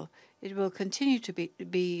vital. It will continue to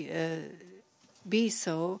be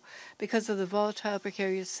so because of the volatile,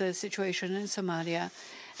 precarious situation in Somalia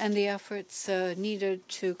and the efforts needed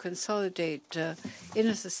to consolidate in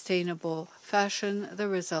a sustainable fashion the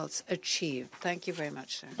results achieved. Thank you very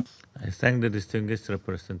much, sir. I thank the distinguished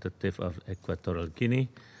representative of Equatorial Guinea.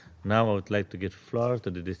 Now I would like to give floor to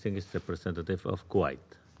the distinguished representative of Kuwait.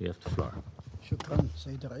 You have the floor. Shukran,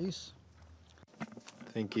 Sayyid Rais.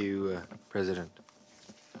 Thank you, President.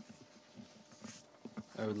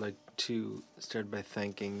 I would like to start by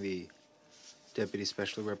thanking the Deputy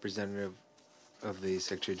Special Representative of the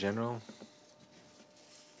Secretary General,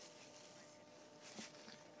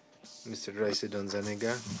 Mr. Raisa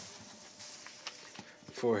Donzanega,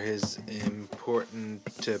 for his important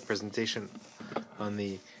presentation on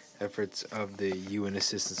the efforts of the UN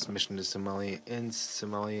Assistance Mission to Somalia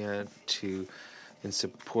in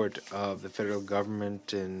support of the federal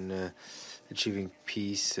government in achieving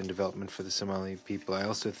peace and development for the Somali people. I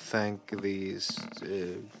also thank the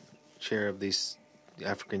chair of the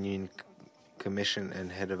African Union Commission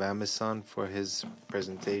and head of Amazon for his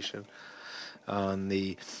presentation on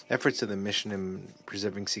the efforts of the mission in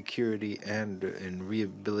preserving security and in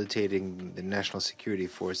rehabilitating the national security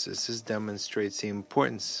forces. This demonstrates the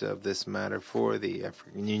importance of this matter for the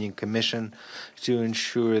African Union Commission to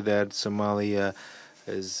ensure that Somalia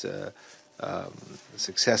is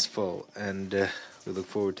successful, and we look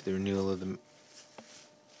forward to the renewal of the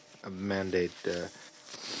mandate.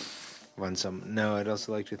 Now, I'd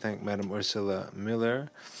also like to thank Madam Ursula Müller,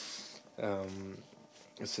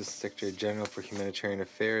 Assistant Secretary General for Humanitarian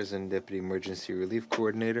Affairs and Deputy Emergency Relief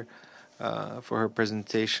Coordinator, for her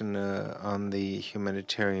presentation on the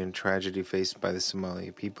humanitarian tragedy faced by the Somali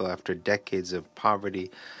people after decades of poverty,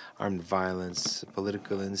 armed violence,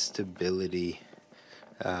 political instability,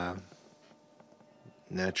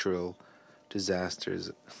 natural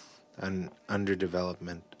disasters, and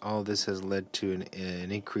underdevelopment. All this has led to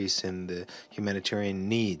an increase in the humanitarian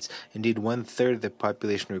needs. Indeed, 1/3 of the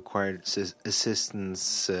population required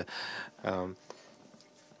assistance. The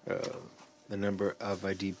number of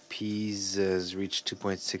IDPs has reached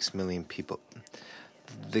 2.6 million people.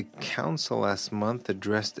 The Council last month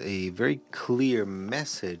addressed a very clear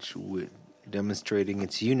message demonstrating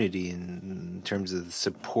its unity in terms of the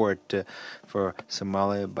support for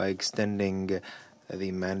Somalia by extending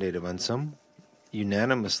the mandate of UNSOM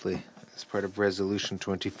unanimously as part of Resolution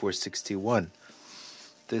 2461.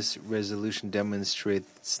 This resolution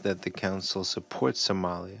demonstrates that the Council supports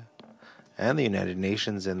Somalia and the United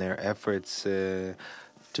Nations in their efforts to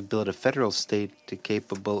build a federal state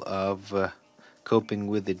capable of coping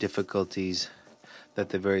with the difficulties that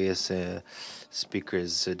the various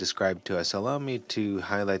speakers described to us. Allow me to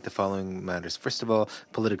highlight the following matters. First of all,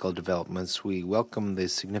 political developments. We welcome the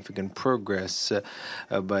significant progress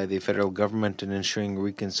by the federal government in ensuring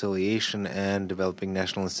reconciliation and developing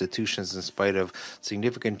national institutions in spite of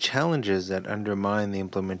significant challenges that undermine the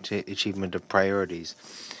achievement of priorities.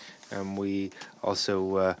 We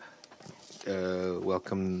also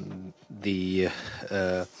welcome the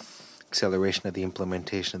acceleration of the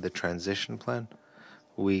implementation of the transition plan.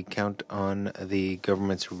 We count on the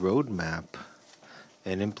government's roadmap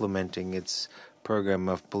in implementing its program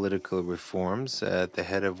of political reforms, at the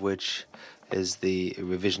head of which is the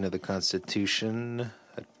revision of the Constitution,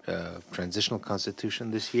 transitional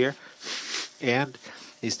Constitution this year, and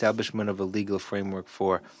the establishment of a legal framework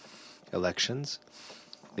for elections,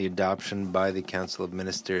 the adoption by the Council of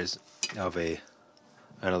Ministers of an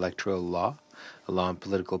electoral law, a law on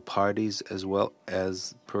political parties, as well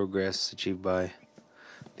as progress achieved by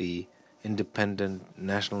the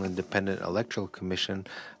National Independent Electoral Commission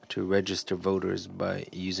to register voters by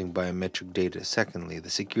using biometric data. Secondly, the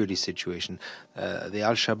security situation. The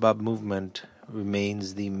Al-Shabaab movement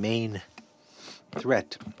remains the main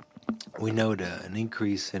threat. We note an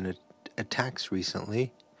increase in attacks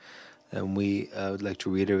recently, and we would like to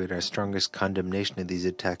reiterate our strongest condemnation of these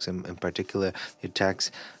attacks, in particular the attacks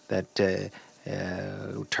that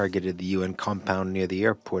targeted the UN compound near the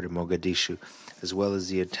airport of Mogadishu, as well as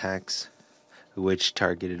the attacks which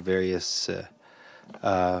targeted various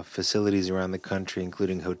facilities around the country,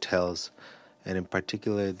 including hotels, and in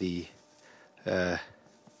particular the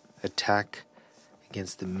attack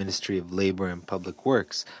against the Ministry of Labor and Public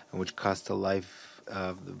Works, which cost the life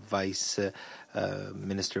of the Vice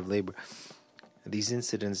Minister of Labor. These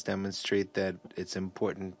incidents demonstrate that it's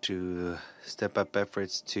important to step up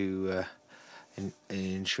efforts to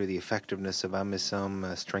ensure the effectiveness of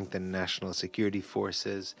AMISOM, strengthen national security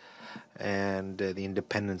forces, and the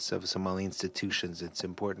independence of Somali institutions. It's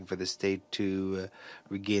important for the state to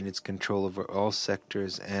regain its control over all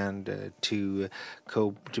sectors and to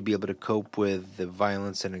be able to cope with the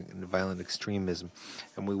violence and violent extremism.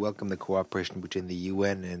 And we welcome the cooperation between the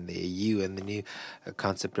UN and the EU and the new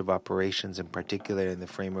concept of operations, in particular in the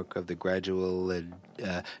framework of the gradual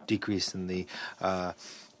decrease in the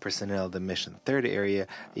personnel of the mission. Third area,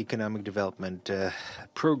 economic development,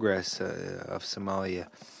 progress of Somalia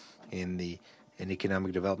in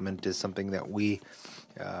economic development is something that we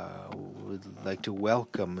would like to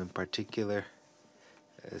welcome, in particular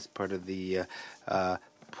as part of the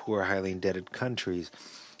poor, highly indebted countries.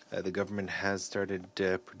 the government has started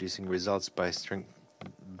producing results by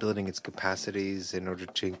building its capacities in order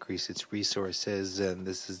to increase its resources, and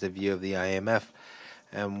this is the view of the IMF.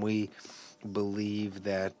 And we believe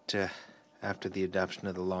that after the adoption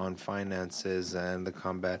of the law on finances and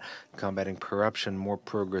the combating corruption, more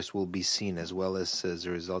progress will be seen, as well as a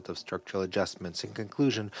result of structural adjustments. In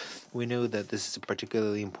conclusion, we know that this is a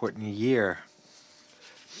particularly important year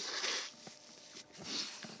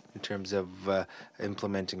in terms of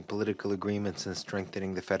implementing political agreements and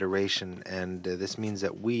strengthening the federation. And this means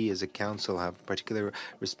that we as a council have particular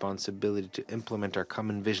responsibility to implement our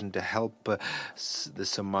common vision to help the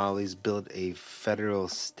Somalis build a federal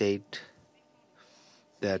state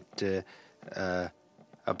that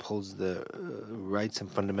upholds the rights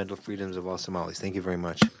and fundamental freedoms of all Somalis. Thank you very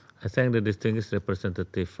much. I thank the distinguished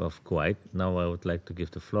representative of Kuwait. Now I would like to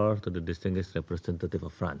give the floor to the distinguished representative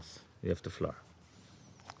of France. You have the floor.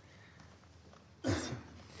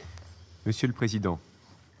 Monsieur le Président.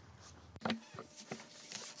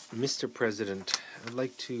 Mr. President, I'd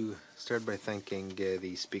like to start by thanking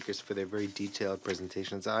the speakers for their very detailed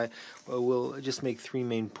presentations. I will just make three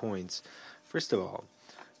main points. First of all,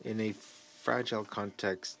 in a fragile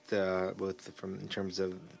context, both in terms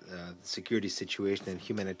of the security situation and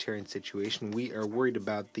humanitarian situation, we are worried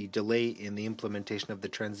about the delay in the implementation of the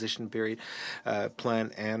transition period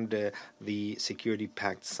plan and the security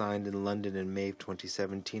pact signed in London in May of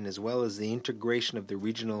 2017, as well as the integration of the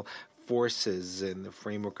regional forces in the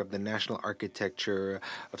framework of the national architecture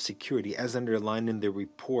of security, as underlined in the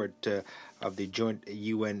report of the joint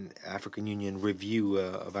UN-African Union review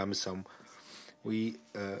of AMISOM. We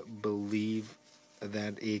believe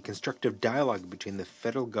that a constructive dialogue between the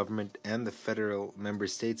federal government and the federal member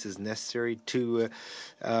states is necessary to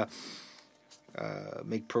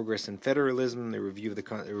make progress in federalism, the review of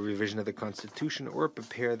the revision of the Constitution, or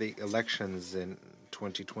prepare the elections in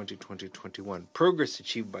 2020-2021. Progress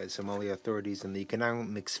achieved by the Somali authorities in the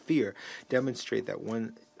economic sphere demonstrate that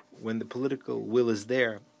when the political will is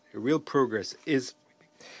there, real progress is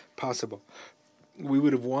possible. We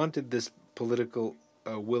would have wanted this political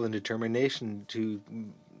will and determination to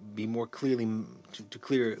be more clearly to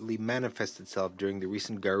clearly manifest itself during the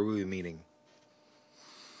recent Garui meeting.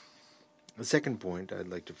 The second point I'd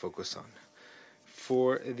like to focus on.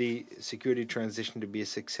 For the security transition to be a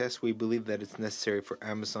success, we believe that it's necessary for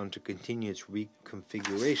AMISOM to continue its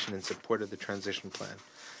reconfiguration in support of the transition plan.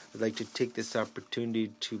 I'd like to take this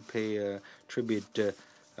opportunity to pay a tribute to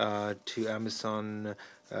AMISOM,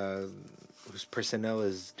 whose personnel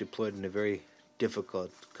is deployed in a very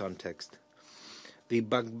difficult context. The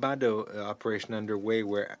Bagbado operation underway,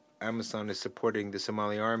 where AMISOM is supporting the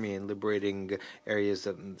Somali army in liberating areas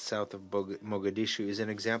south of Mogadishu, is an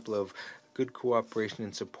example of good cooperation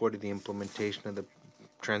in support of the implementation of the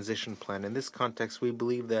transition plan. In this context, we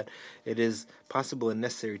believe that it is possible and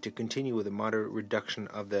necessary to continue with a moderate reduction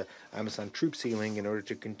of the AMISOM troop ceiling in order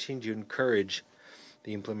to continue to encourage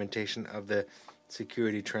the implementation of the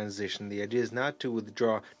security transition. The idea is not to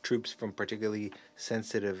withdraw troops from particularly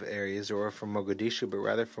sensitive areas or from Mogadishu, but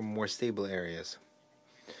rather from more stable areas.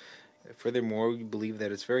 Furthermore, we believe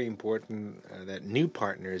that it's very important that new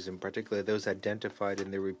partners, in particular those identified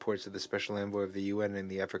in the reports of the Special Envoy of the UN and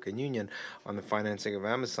the African Union on the financing of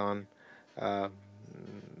AMISOM,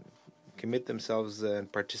 commit themselves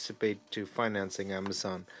and participate to financing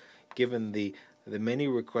AMISOM. Given the many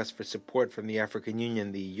requests for support from the African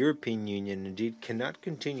Union, the European Union indeed cannot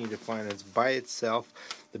continue to finance by itself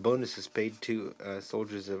the bonuses paid to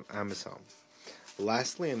soldiers of AMISOM.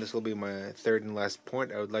 Lastly, and this will be my third and last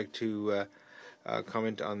point, I would like to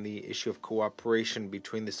comment on the issue of cooperation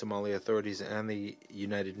between the Somali authorities and the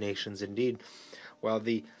United Nations. Indeed, while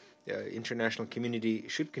the international community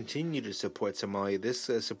should continue to support Somalia, this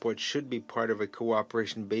support should be part of a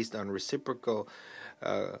cooperation based on reciprocal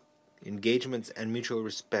engagements and mutual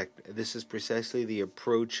respect. This is precisely the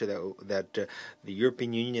approach that the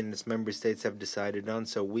European Union and its member states have decided on,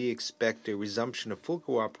 so we expect a resumption of full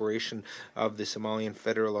cooperation of the Somalian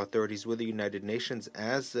federal authorities with the United Nations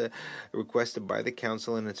as requested by the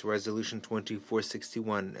Council in its Resolution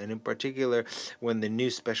 2461, and in particular when the new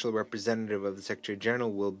special representative of the Secretary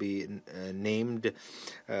General will be named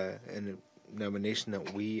and nomination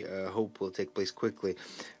that we hope will take place quickly.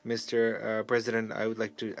 Mr. President, I would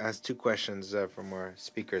like to ask two questions from our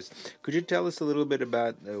speakers. Could you tell us a little bit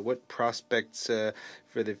about what prospects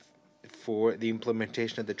for the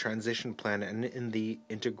implementation of the transition plan and in the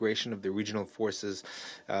integration of the regional forces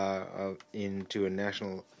into a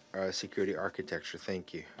national security architecture?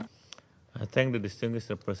 Thank you. I thank the distinguished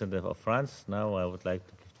representative of France. Now I would like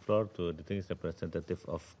to give the floor to the distinguished representative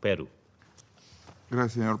of Peru.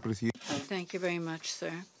 Thank you very much,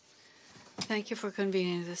 sir. Thank you for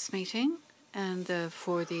convening this meeting and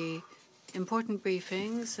for the important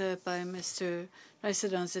briefings by Mr.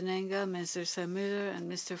 President Zenenga, Mr. Samuel,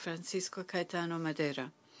 and Mr. Francisco Caetano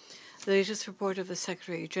Madeira. The latest report of the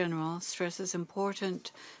Secretary General stresses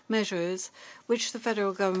important measures which the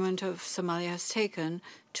federal government of Somalia has taken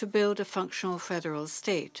to build a functional federal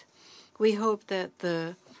state. We hope that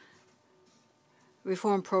the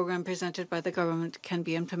reform program presented by the government can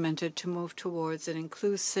be implemented to move towards an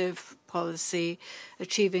inclusive policy,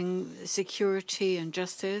 achieving security and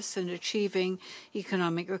justice, and achieving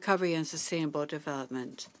economic recovery and sustainable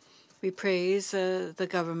development. We praise the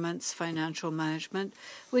government's financial management,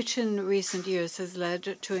 which in recent years has led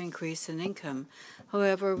to an increase in income.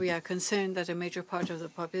 However, we are concerned that a major part of the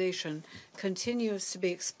population continues to be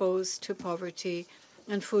exposed to poverty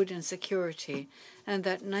and food insecurity, and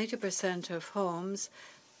that 90% of homes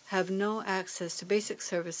have no access to basic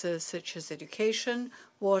services such as education,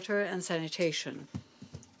 water, and sanitation.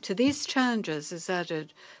 To these challenges is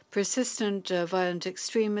added persistent violent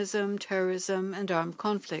extremism, terrorism, and armed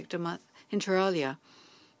conflict inter alia.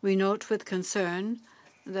 We note with concern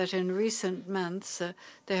that in recent months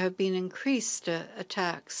there have been increased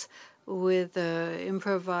attacks with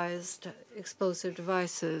improvised explosive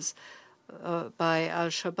devices by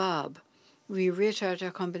al-Shabaab. We reiterate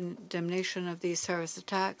our condemnation of these terrorist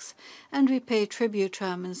attacks, and we pay tribute to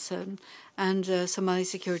AMISOM and Somali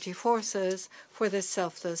security forces for this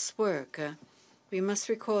selfless work. We must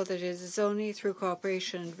recall that it is only through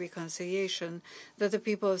cooperation and reconciliation that the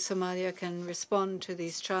people of Somalia can respond to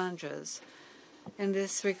these challenges. In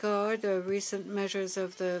this regard, the recent measures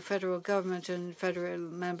of the federal government and federal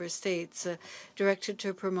member states directed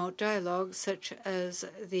to promote dialogue, such as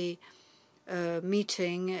the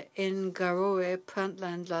meeting in Garowe,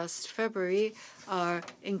 Puntland last February, are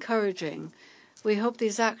encouraging. We hope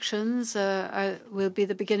these actions will be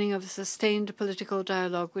the beginning of a sustained political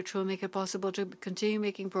dialogue, which will make it possible to continue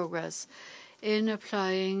making progress in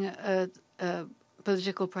applying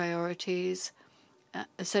political priorities,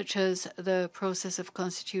 such as the process of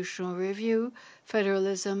constitutional review,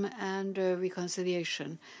 federalism, and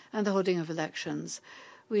reconciliation, and the holding of elections.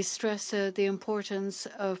 We stress the importance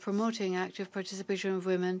of promoting active participation of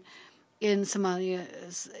women in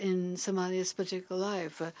Somalia's political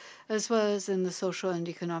life, as well as in the social and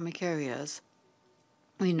economic areas.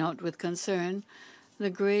 We note with concern the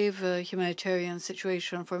grave humanitarian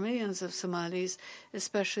situation for millions of Somalis,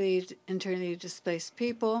 especially internally displaced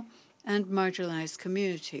people and marginalized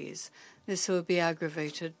communities. This will be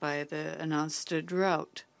aggravated by the announced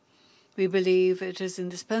drought. We believe it is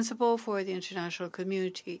indispensable for the international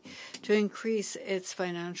community to increase its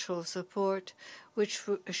financial support, which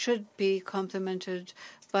should be complemented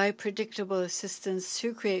by predictable assistance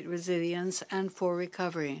to create resilience and for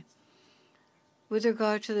recovery. With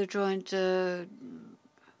regard to the joint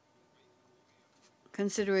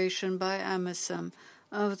consideration by AMISOM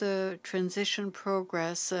of the transition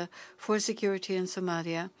progress for security in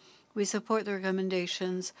Somalia, we support the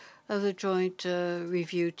recommendations of the joint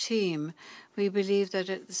review team. We believe that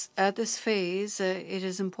at this phase, it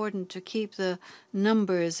is important to keep the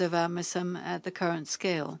numbers of AMISOM at the current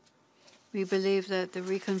scale. We believe that the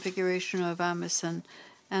reconfiguration of AMISOM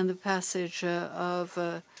and the passage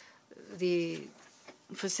of the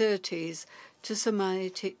facilities to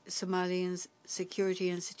Somalian security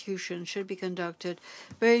institutions should be conducted,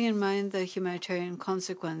 bearing in mind the humanitarian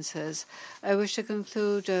consequences. I wish to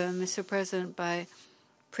conclude, Mr. President, by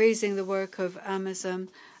praising the work of AMISOM,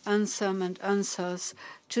 UNSOM, and UNSOS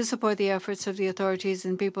to support the efforts of the authorities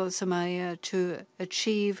and people of Somalia to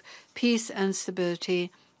achieve peace and stability,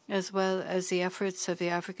 as well as the efforts of the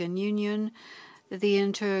African Union, the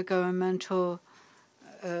Intergovernmental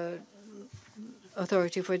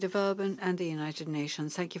Authority for Development, and the United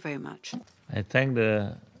Nations. Thank you very much. I thank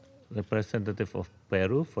the representative of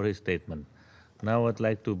Peru for his statement. Now I'd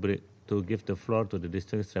like to give the floor to the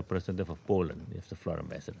distinguished representative of Poland. You have the floor,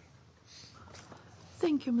 Ambassador.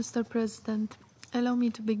 Thank you, Mr. President. Allow me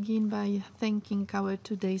to begin by thanking our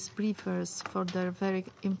today's briefers for their very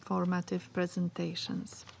informative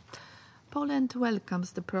presentations. Poland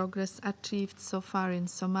welcomes the progress achieved so far in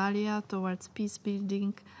Somalia towards peace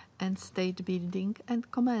building and state building,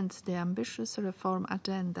 and commends the ambitious reform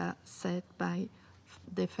agenda set by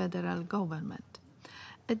the federal government.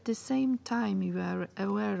 At the same time, we are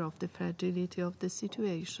aware of the fragility of the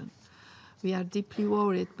situation. We are deeply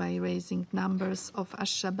worried by rising numbers of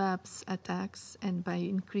al-Shabaab's attacks and by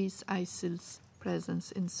increased ISIL's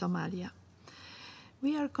presence in Somalia.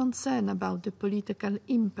 We are concerned about the political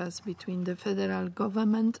impasse between the federal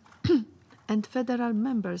government and federal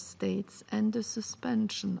member states, and the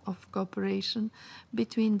suspension of cooperation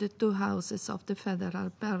between the two houses of the federal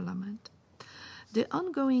parliament. The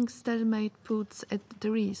ongoing stalemate puts at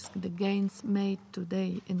risk the gains made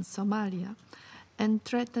today in Somalia and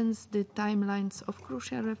threatens the timelines of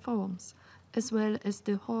crucial reforms, as well as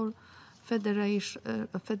the whole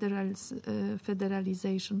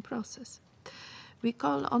federalization process. We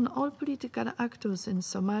call on all political actors in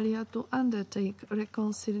Somalia to undertake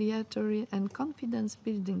reconciliatory and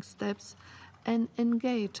confidence-building steps and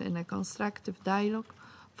engage in a constructive dialogue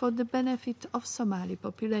for the benefit of Somali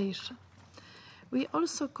population. We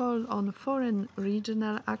also call on foreign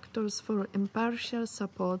regional actors for impartial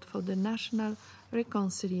support for the national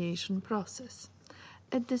reconciliation process.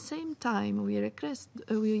 At the same time, we request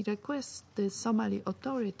the Somali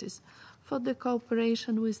authorities for the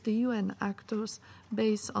cooperation with the UN actors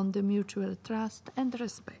based on the mutual trust and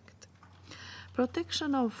respect.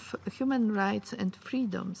 Protection of human rights and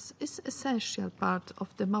freedoms is an essential part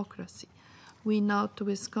of democracy. We note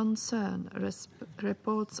with concern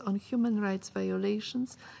reports on human rights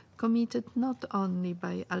violations committed not only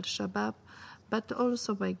by Al-Shabaab, but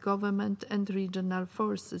also by government and regional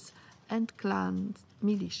forces and clan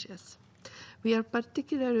militias. We are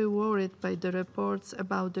particularly worried by the reports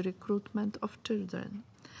about the recruitment of children.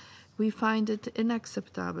 We find it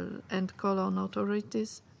unacceptable and call on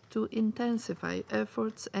authorities to intensify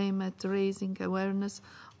efforts aimed at raising awareness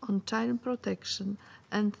on child protection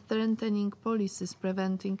and strengthening policies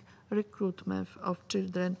preventing recruitment of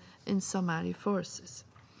children in Somali forces.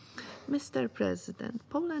 Mr. President,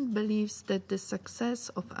 Poland believes that the success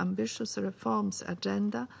of ambitious reforms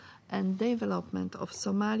agenda and development of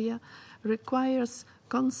Somalia requires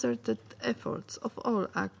concerted efforts of all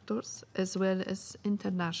actors as well as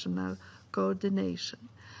international coordination.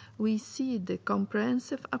 We see the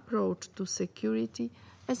comprehensive approach to security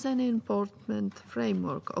as an important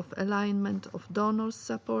framework of alignment of donors'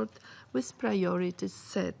 support with priorities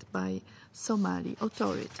set by Somali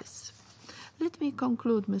authorities. Let me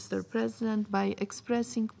conclude, Mr. President, by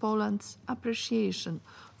expressing Poland's appreciation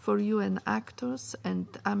for UN actors and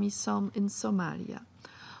AMISOM in Somalia,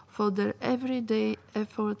 for their everyday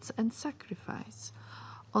efforts and sacrifice.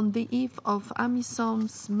 On the eve of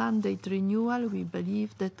AMISOM's mandate renewal, we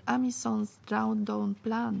believe that AMISOM's drawn-down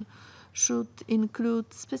plan should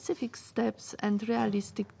include specific steps and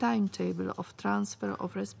realistic timetable of transfer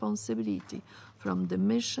of responsibility from the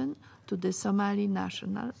mission to the Somali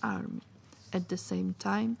National Army. At the same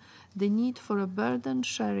time, the need for a burden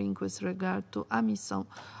sharing with regard to AMISOM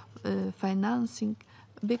financing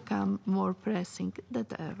become more pressing than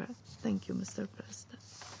ever. Thank you, Mr. President.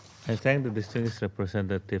 I thank the distinguished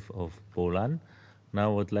representative of Poland.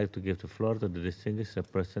 Now I would like to give the floor to the distinguished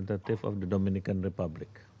representative of the Dominican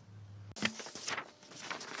Republic.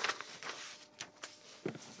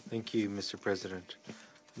 Thank you, Mr. President.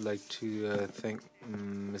 I'd like to thank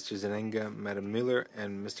Mr. Zenenga, Madam Miller,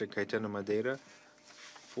 and Mr. Caetano Madeira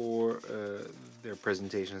for their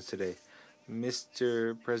presentations today.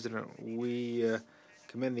 Mr. President, we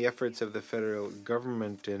commend the efforts of the federal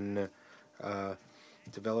government in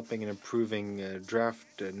developing and improving a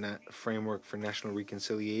draft framework for national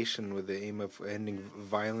reconciliation with the aim of ending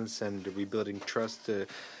violence and rebuilding trust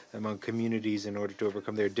among communities in order to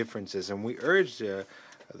overcome their differences. And we urge the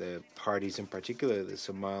parties, in particular the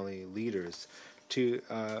Somali leaders, to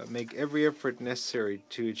make every effort necessary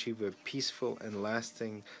to achieve a peaceful and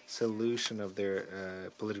lasting solution of their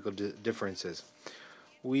political differences.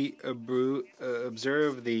 We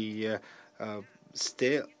observe the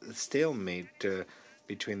stalemate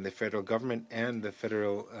between the federal government and the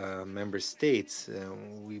federal member states.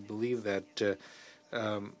 We believe that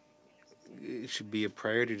it should be a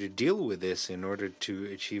priority to deal with this in order to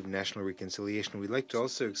achieve national reconciliation. We'd like to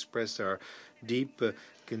also express our deep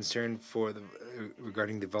concern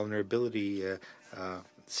regarding the vulnerability of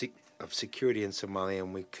security in Somalia,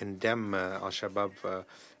 and we condemn Al-Shabaab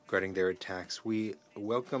regarding their attacks. We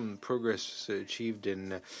welcome progress achieved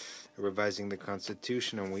in revising the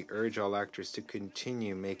Constitution, and we urge all actors to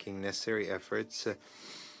continue making necessary efforts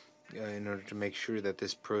in order to make sure that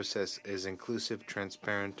this process is inclusive,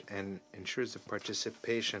 transparent, and ensures the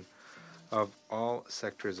participation of all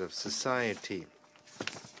sectors of society.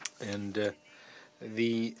 And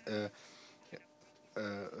the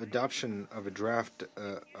adoption of a draft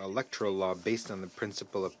electoral law based on the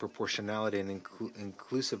principle of proportionality and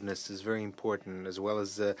inclusiveness is very important, as well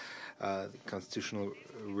as the constitutional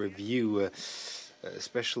review,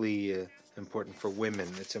 especially important for women.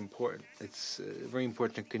 It's very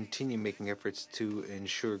important to continue making efforts to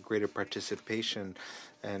ensure greater participation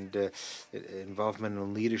and involvement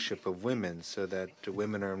and leadership of women, so that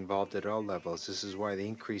women are involved at all levels. This is why the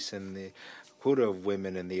increase in the quota of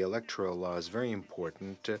women in the electoral law is very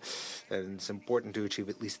important, and it's important to achieve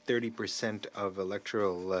at least 30% of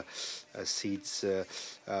electoral seats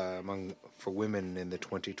for women in the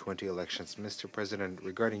 2020 elections. Mr. President,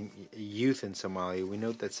 regarding youth in Somalia, we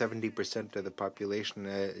note that 70% of the population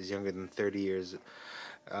is younger than 30 years,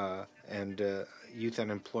 and youth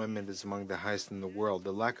unemployment is among the highest in the world.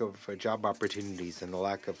 The lack of job opportunities and the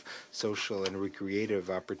lack of social and recreative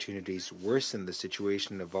opportunities worsen the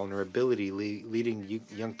situation of vulnerability, leading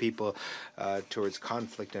young people towards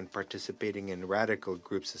conflict and participating in radical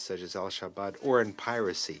groups such as Al-Shabaab or in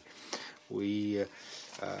piracy. We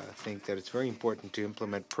think that it's very important to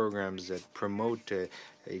implement programs that promote a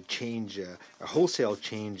wholesale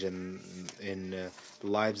change in the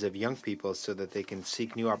lives of young people, so that they can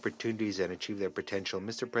seek new opportunities and achieve their potential.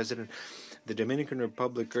 Mr. President, the Dominican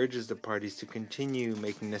Republic urges the parties to continue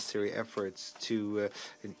making necessary efforts to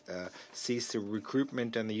cease the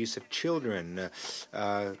recruitment and the use of children,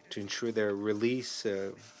 to ensure their release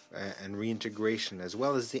and reintegration, as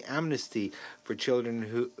well as the amnesty for children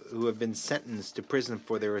who have been sentenced to prison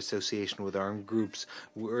for their association with armed groups.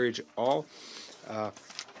 We urge all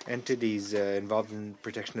entities involved in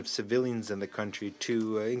protection of civilians in the country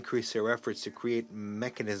to increase their efforts to create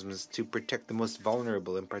mechanisms to protect the most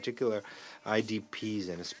vulnerable, in particular IDPs,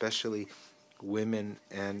 and especially women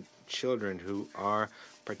and children who are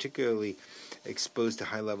particularly exposed to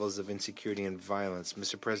high levels of insecurity and violence.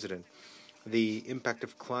 Mr. President, the impact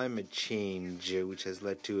of climate change, which has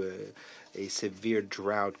led to a severe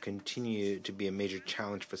drought, continue to be a major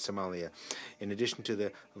challenge for Somalia. In addition to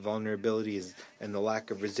the vulnerabilities and the lack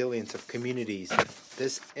of resilience of communities,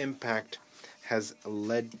 this impact has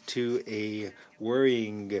led to a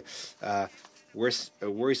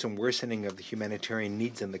worrisome worsening of the humanitarian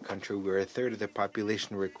needs in the country, where a third of the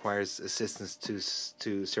population requires assistance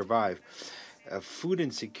to survive. Food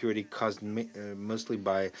insecurity caused mostly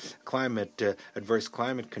by adverse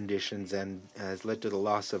climate conditions, and has led to the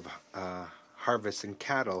loss of harvests and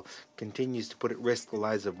cattle, continues to put at risk the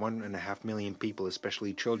lives of 1.5 million people,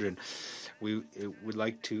 especially children. We would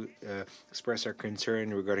like to express our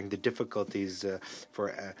concern regarding the difficulties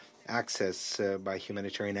for access by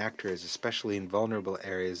humanitarian actors, especially in vulnerable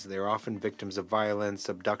areas. They are often victims of violence,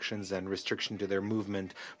 abductions, and restriction to their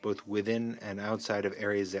movement, both within and outside of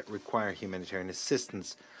areas that require humanitarian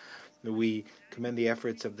assistance. We commend the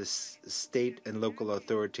efforts of the state and local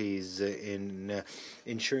authorities in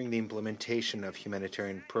ensuring the implementation of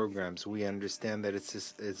humanitarian programs. We understand that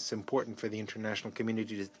it's important for the international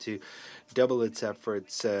community to double its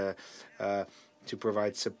efforts to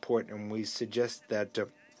provide support, and we suggest that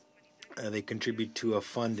they contribute to a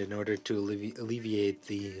fund in order to alleviate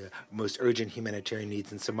the most urgent humanitarian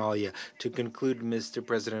needs in Somalia. To conclude, Mr.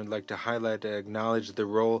 President, I'd like to highlight and acknowledge the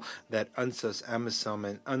role that UNSOS, AMISOM,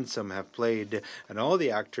 and UNSOM have played, and all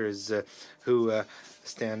the actors who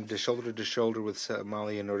stand shoulder to shoulder with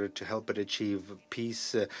Somalia in order to help it achieve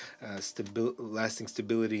peace, lasting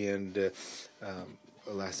stability, and a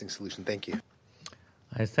lasting solution. Thank you.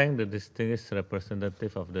 I thank the distinguished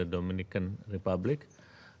representative of the Dominican Republic.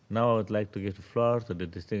 Now I would like to give the floor to the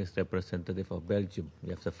distinguished representative of Belgium. You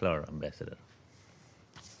have the floor, Ambassador.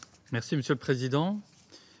 Merci, Monsieur le Président.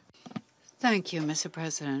 Thank you, Mr.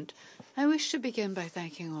 President. I wish to begin by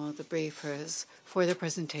thanking all the briefers for their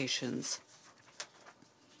presentations.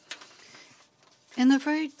 In the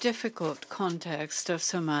very difficult context of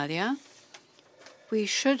Somalia, we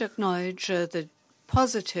should acknowledge the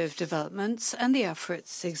positive developments and the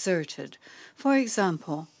efforts exerted. For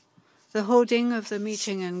example, the holding of the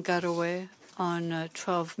meeting in Garowe on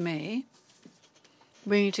 12 May,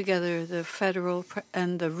 bringing together the federal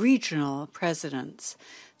and the regional presidents.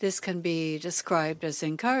 This can be described as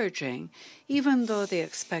encouraging, even though the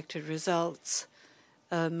expected results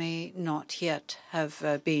may not yet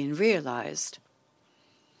have been realized.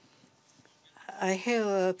 I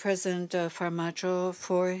hail President FORMAJO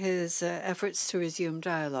for his efforts to resume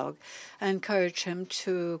dialogue and encourage him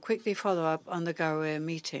to quickly follow up on the Garowe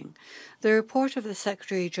meeting. The report of the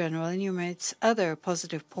Secretary-General enumerates other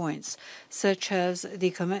positive points, such as the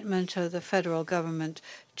commitment of the federal government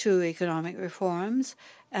to economic reforms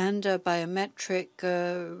and biometric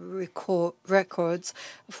records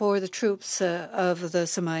for the troops of the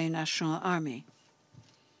Somali National Army.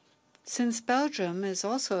 Since Belgium is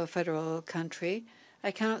also a federal country,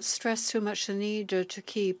 I cannot stress too much the need to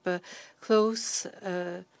keep close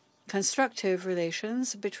constructive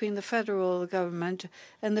relations between the federal government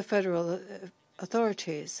and the federal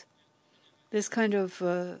authorities. This kind of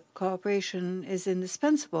cooperation is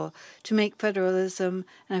indispensable to make federalism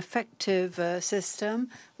an effective system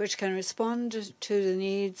which can respond to the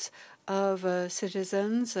needs of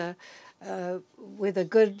citizens with a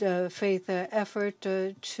good faith effort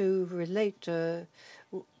to relate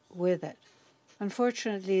with it.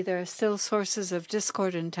 Unfortunately, there are still sources of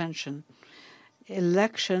discord and tension.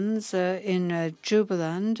 Elections in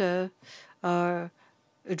Jubaland are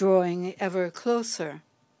drawing ever closer.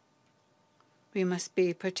 We must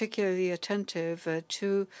be particularly attentive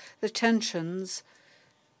to the tensions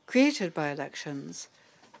created by elections.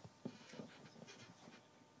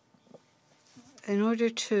 In order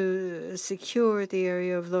to secure the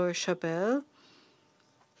area of Lower Shabelle,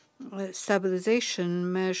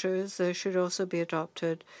 stabilization measures should also be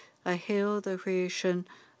adopted. I hail the creation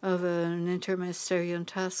of an interministerial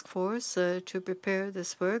task force to prepare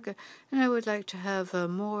this work, and I would like to have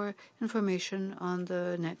more information on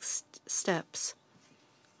the next steps.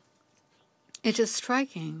 It is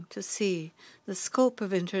striking to see the scope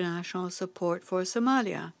of international support for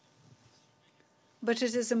Somalia, but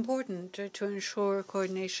it is important to ensure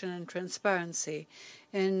coordination and transparency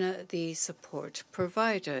in the support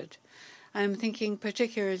provided. I am thinking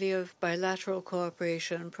particularly of bilateral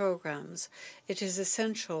cooperation programs. It is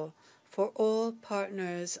essential for all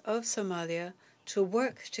partners of Somalia to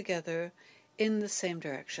work together in the same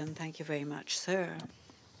direction. Thank you very much, sir.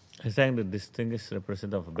 I thank the distinguished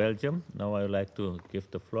representative of Belgium. Now I would like to give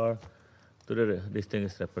the floor to the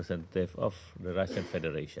distinguished representative of the Russian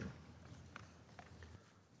Federation.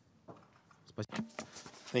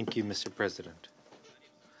 Thank you, Mr. President.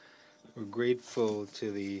 We're grateful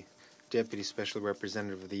to the Deputy Special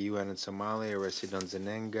Representative of the UN in Somalia, Resident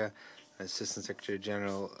Zenenga, Assistant Secretary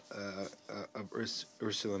General of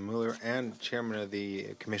Ursula Mueller, and Chairman of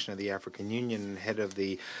the Commission of the African Union and Head of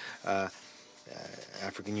the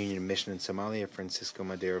African Union Mission in Somalia, Francisco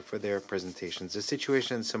Madero, for their presentations. The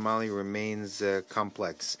situation in Somalia remains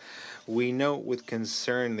complex. We note with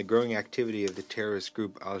concern the growing activity of the terrorist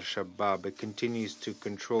group Al-Shabaab. It continues to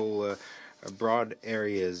control broad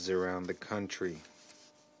areas around the country.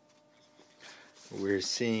 We're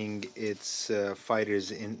seeing its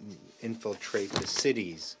fighters infiltrate the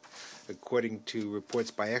cities. According to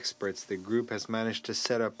reports by experts, the group has managed to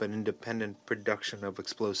set up an independent production of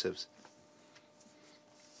explosives.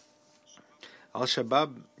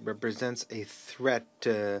 Al-Shabaab represents a threat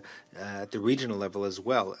at the regional level as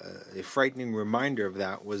well. A frightening reminder of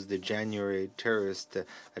that was the January terrorist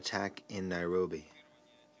attack in Nairobi.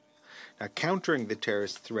 Now, countering the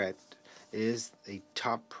terrorist threat is a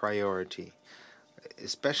top priority.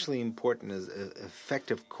 Especially important is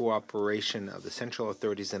effective cooperation of the central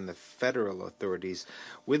authorities and the federal authorities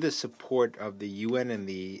with the support of the UN and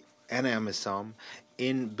AMISOM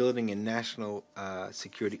in building a national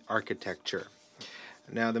security architecture.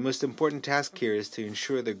 Now, the most important task here is to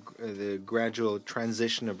ensure the gradual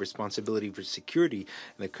transition of responsibility for security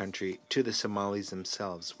in the country to the Somalis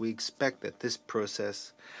themselves. We expect that this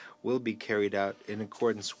process will be carried out in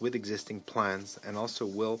accordance with existing plans and also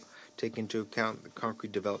will take into account the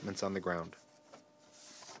concrete developments on the ground.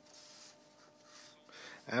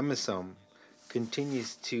 AMISOM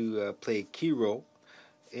continues to play a key role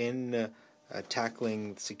in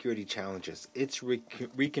tackling security challenges. Its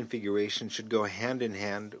reconfiguration should go hand in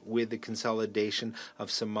hand with the consolidation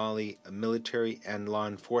of Somali military and law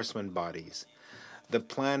enforcement bodies. The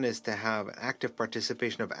plan is to have active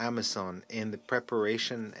participation of AMISOM in the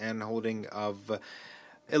preparation and holding of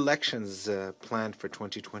elections planned for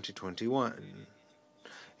 2020-21.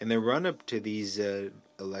 In the run-up to these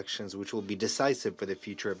elections, which will be decisive for the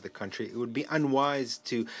future of the country, it would be unwise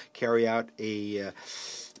to carry out an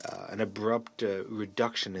abrupt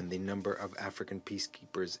reduction in the number of African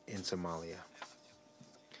peacekeepers in Somalia.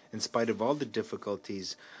 In spite of all the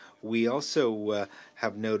difficulties, we also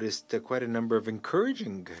have noticed quite a number of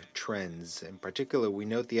encouraging trends. In particular, we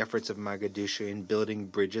note the efforts of Mogadishu in building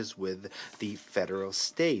bridges with the federal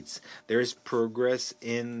states. There is progress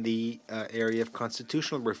in the area of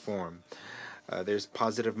constitutional reform. There's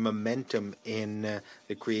positive momentum in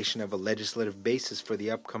the creation of a legislative basis for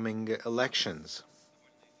the upcoming elections.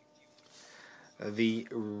 The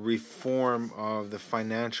reform of the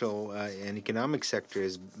financial and economic sector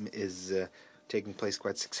is taking place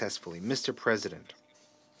quite successfully. Mr. President,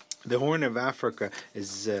 the Horn of Africa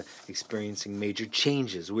is experiencing major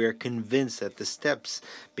changes. We are convinced that the steps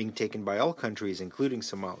being taken by all countries, including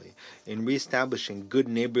Somalia, in reestablishing good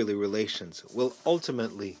neighborly relations will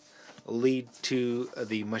ultimately lead to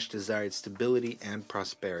the much desired stability and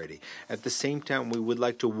prosperity. At the same time, we would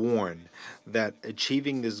like to warn that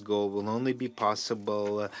achieving this goal will only be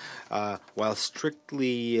possible while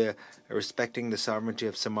strictly respecting the sovereignty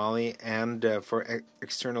of Somalia and for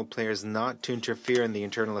external players not to interfere in the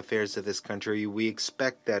internal affairs of this country. We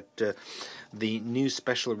expect that the new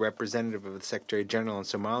special representative of the Secretary General in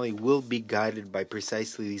Somalia will be guided by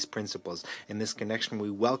precisely these principles. In this connection,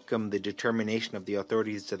 we welcome the determination of the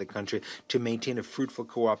authorities of the country to maintain a fruitful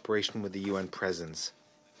cooperation with the UN presence.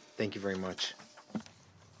 Thank you very much.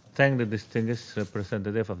 Thank the distinguished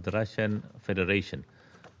representative of the Russian Federation.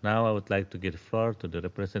 Now I would like to give the floor to the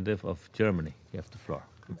representative of Germany. You have the floor.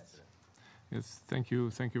 Yes, thank you.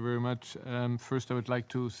 Thank you very much. First, I would like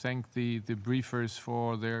to thank the briefers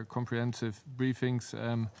for their comprehensive briefings.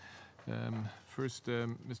 First,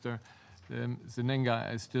 Mr.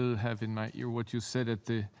 Zenenga, I still have in my ear what you said at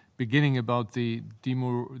the beginning about the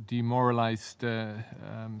demoralized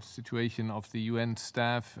situation of the UN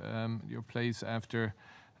staff, your place after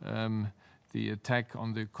the attack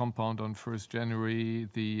on the compound on 1st January,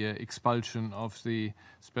 the expulsion of the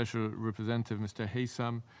special representative, Mr.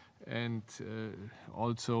 Haytham, and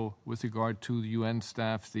also with regard to the UN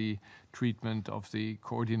staff, the treatment of the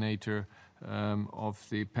coordinator of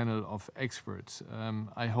the panel of experts.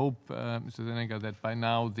 I hope, Mr. Zenenga, that by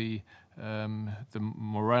now the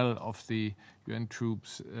morale of the UN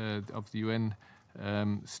troops, of the UN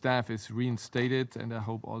staff is reinstated, and I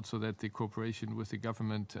hope also that the cooperation with the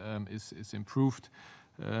government is improved.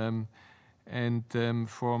 From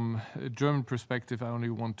a German perspective, I only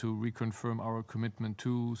want to reconfirm our commitment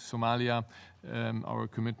to Somalia, our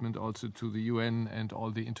commitment also to the UN and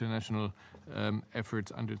all the international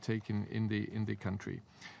efforts undertaken in the country.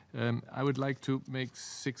 I would like to make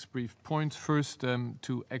 6 brief points. First,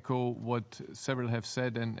 to echo what several have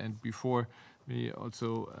said, and before me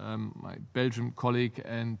also my Belgian colleague,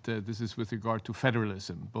 and this is with regard to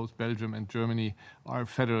federalism. Both Belgium and Germany are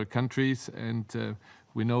federal countries, and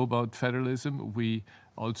we know about federalism. We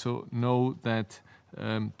also know that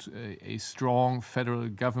a strong federal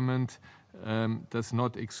government does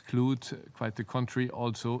not exclude, quite the contrary,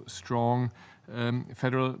 also strong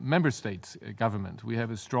federal member states government. We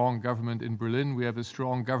have a strong government in Berlin. We have a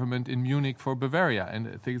strong government in Munich for Bavaria. And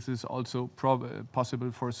I think this is also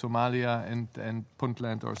possible for Somalia and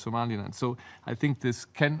Puntland or Somaliland. So I think this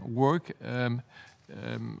can work.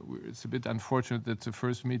 It's a bit unfortunate that the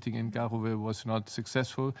first meeting in Garowe was not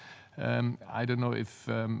successful. I don't know if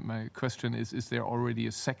my question is there already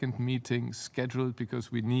a second meeting scheduled?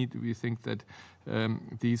 Because we think that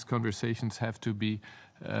these conversations have to be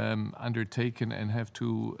undertaken and have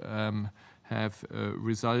to have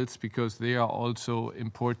results, because they are also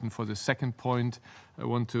important for the second point I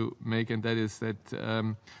want to make, and that is that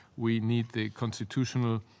we need the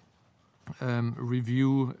constitutional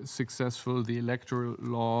review successful, the electoral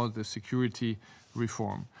law, the security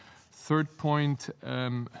reform. Third point,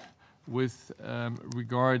 with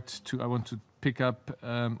regard to, I want to pick up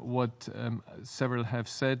what several have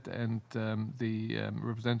said, and the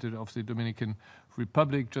representative of the Dominican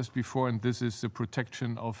Republic just before, and this is the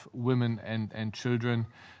protection of women and children.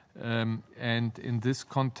 And in this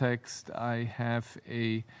context, I have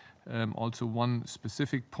also one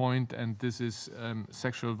specific point, and this is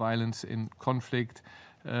sexual violence in conflict.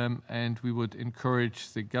 And we would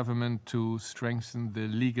encourage the government to strengthen the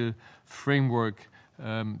legal framework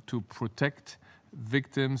to protect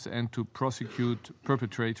victims and to prosecute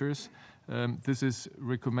perpetrators. This is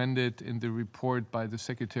recommended in the report by the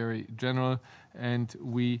Secretary General, and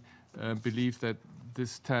we believe that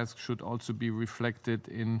this task should also be reflected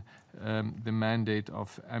in the mandate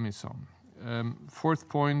of AMISOM. Fourth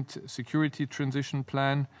point, security transition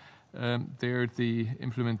plan. There the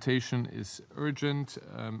implementation is urgent.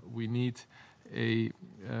 We need a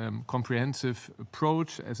comprehensive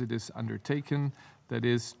approach as it is undertaken, that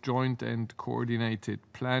is joint and coordinated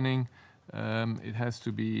planning. It has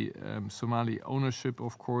to be Somali ownership,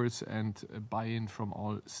 of course, and buy-in from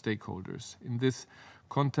all stakeholders. In this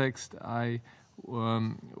context, I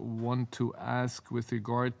want to ask, with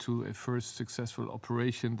regard to a first successful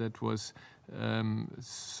operation that was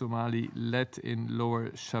Somali-led in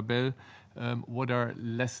Lower Shabelle, what are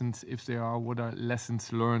lessons, if there are, what are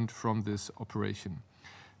lessons learned from this operation?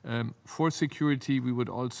 For security, we would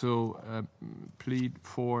also plead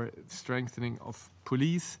for strengthening of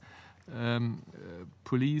police.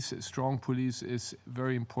 Strong police is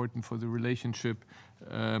very important for the relationship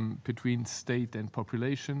between state and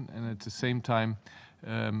population, and at the same time,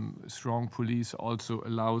 strong police also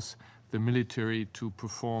allows the military to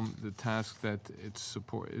perform the task that it's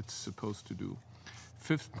supposed to do.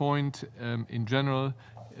 Fifth point, in general,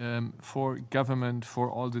 for government, for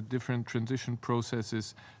all the different transition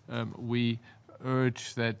processes, we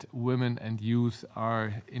urge that women and youth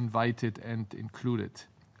are invited and included.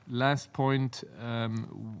 Last point,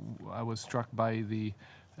 I was struck by the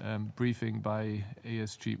briefing by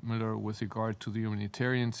ASG Müller with regard to the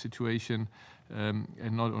humanitarian situation,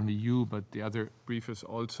 and not only you, but the other briefers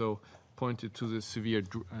also pointed to the severe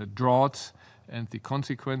drought and the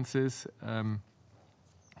consequences.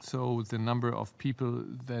 So the number of people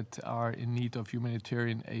that are in need of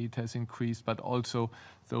humanitarian aid has increased, but also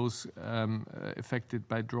those affected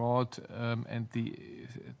by drought, and the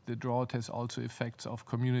drought has also effects of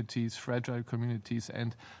communities, fragile communities,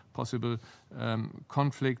 and possible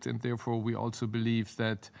conflict. And therefore, we also believe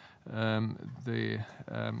that the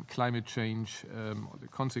climate change, or the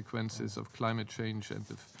consequences of climate change, and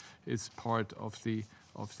is part of the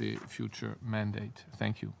future mandate.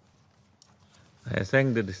 Thank you. I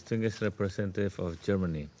thank the distinguished representative of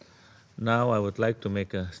Germany. Now I would like to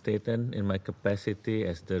make a statement in my capacity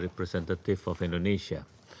as the representative of Indonesia.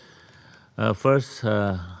 First,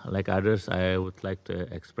 like others, I would like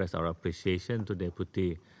to express our appreciation to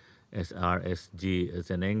Deputy SRSG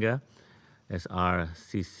Zenenga,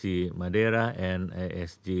 SRCC Madeira, and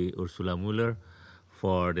ASG Ursula Müller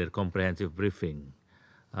for their comprehensive briefing.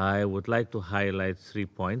 I would like to highlight 3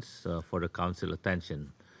 points for the Council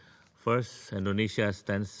attention. First, Indonesia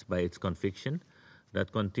stands by its conviction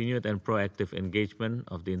that continued and proactive engagement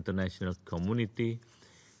of the international community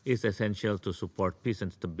is essential to support peace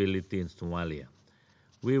and stability in Somalia.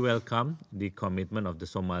 We welcome the commitment of the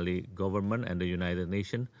Somali government and the United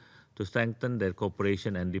Nations to strengthen their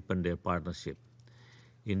cooperation and deepen their partnership.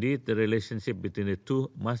 Indeed, the relationship between the two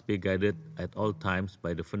must be guided at all times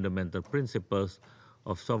by the fundamental principles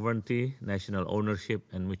of sovereignty, national ownership,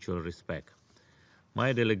 and mutual respect.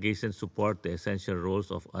 My delegation supports the essential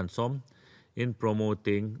roles of UNSOM in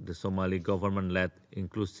promoting the Somali government-led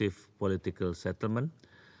inclusive political settlement,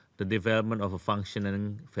 the development of a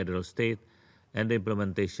functioning federal state, and the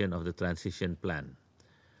implementation of the transition plan.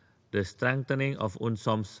 The strengthening of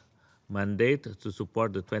UNSOM's mandate to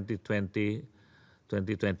support the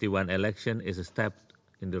 2020-2021 election is a step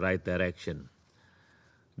in the right direction.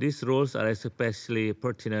 These roles are especially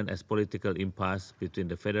pertinent as political impasse between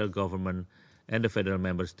the federal government and the federal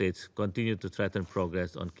member states continue to threaten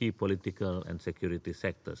progress on key political and security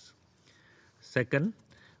sectors. Second,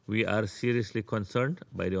 we are seriously concerned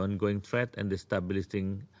by the ongoing threat and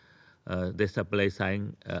destabilizing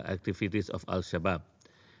activities of Al-Shabaab,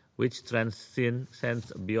 which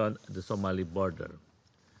transcends beyond the Somali border.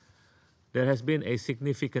 There has been a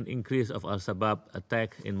significant increase of Al-Shabaab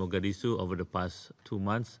attacks in Mogadishu over the past 2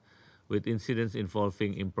 months, with incidents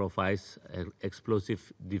involving improvised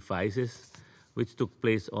explosive devices, which took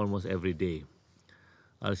place almost every day.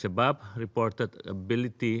 Al-Shabaab reported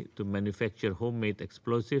ability to manufacture homemade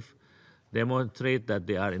explosives demonstrate that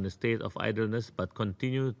they are in a state of idleness but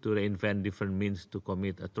continue to reinvent different means to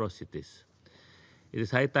commit atrocities. It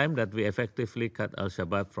is high time that we effectively cut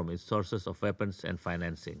Al-Shabaab from its sources of weapons and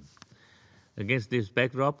financing. Against this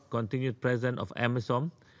backdrop, continued presence of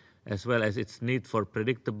AMISOM, as well as its need for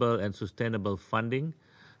predictable and sustainable funding,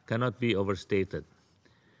 cannot be overstated.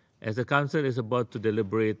 As the Council is about to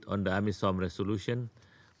deliberate on the AMISOM resolution,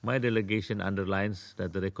 my delegation underlines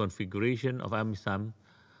that the reconfiguration of AMISOM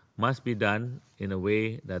must be done in a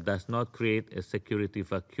way that does not create a security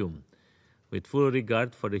vacuum, with full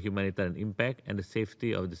regard for the humanitarian impact and the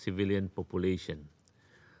safety of the civilian population.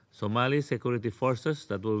 Somali security forces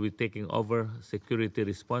that will be taking over security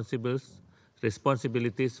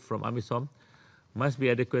responsibilities from AMISOM must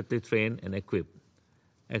be adequately trained and equipped.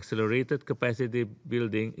 Accelerated capacity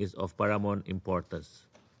building is of paramount importance.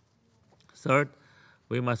 Third,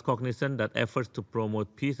 we must cognizant that efforts to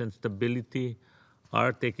promote peace and stability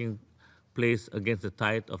are taking place against the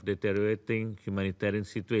tide of deteriorating humanitarian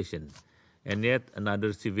situation, and yet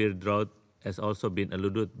another severe drought has also been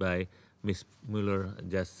alluded by Ms. Müller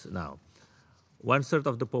just now. 1/3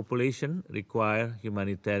 of the population require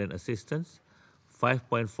humanitarian assistance.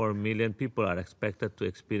 5.4 million people are expected to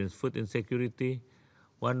experience food insecurity.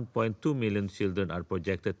 1.2 million children are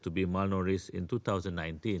projected to be malnourished in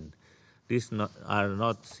 2019. These are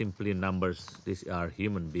not simply numbers, these are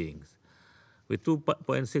human beings. With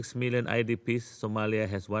 2.6 million IDPs, Somalia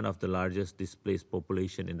has one of the largest displaced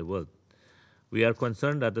populations in the world. We are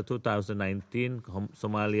concerned that the 2019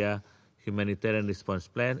 Somalia Humanitarian Response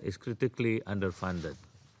Plan is critically underfunded.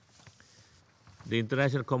 The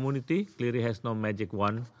international community clearly has no magic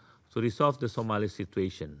wand to resolve the Somali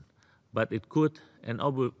situation, but it could and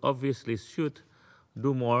obviously should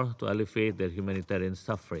do more to alleviate their humanitarian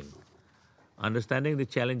suffering. Understanding the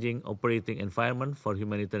challenging operating environment for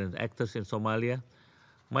humanitarian actors in Somalia,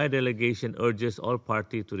 my delegation urges all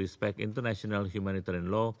parties to respect international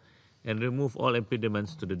humanitarian law and remove all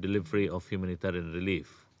impediments to the delivery of humanitarian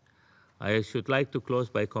relief. I should like to close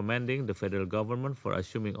by commending the federal government for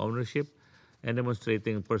assuming ownership and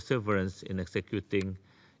demonstrating perseverance in executing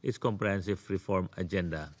its comprehensive reform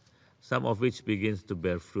agenda, some of which begins to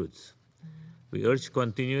bear fruits. We urge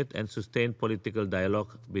continued and sustained political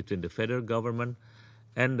dialogue between the federal government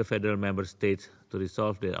and the federal member states to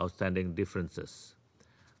resolve their outstanding differences.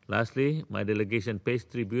 Lastly, my delegation pays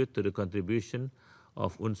tribute to the contribution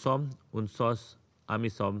of UNSOM, UNSOS,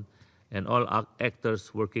 AMISOM, and all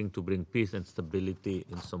actors working to bring peace and stability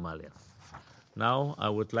in Somalia. Now, I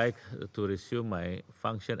would like to resume my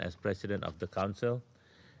function as President of the Council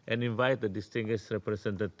and invite the distinguished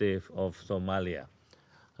representative of Somalia.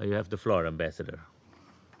 You have the floor, Ambassador.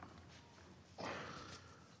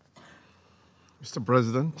 Mr.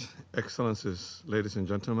 President, Excellencies, ladies and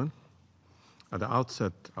gentlemen, at the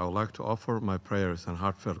outset, I would like to offer my prayers and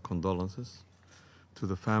heartfelt condolences to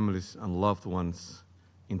the families and loved ones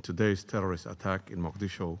in today's terrorist attack in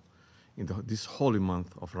Mogadishu in this holy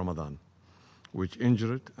month of Ramadan, which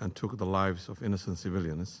injured and took the lives of innocent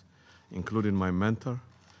civilians, including my mentor,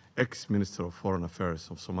 ex-Minister of Foreign Affairs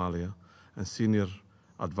of Somalia and senior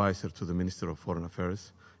advisor to the Minister of Foreign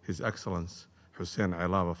Affairs, His Excellency Hussein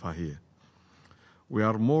Ailaba Fahie. We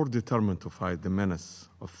are more determined to fight the menace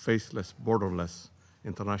of faceless, borderless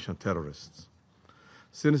international terrorists.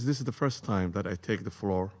 Since this is the first time that I take the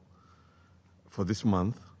floor for this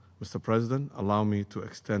month, Mr. President, allow me to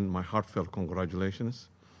extend my heartfelt congratulations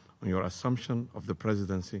on your assumption of the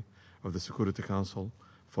presidency of the Security Council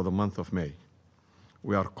for the month of May.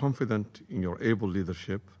 We are confident in your able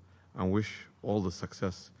leadership and wish all the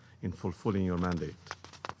success in fulfilling your mandate.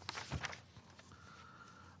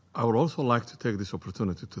 I would also like to take this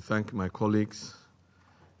opportunity to thank my colleagues,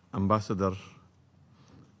 Ambassador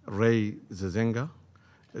Ray Zezenga,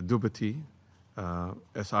 Deputy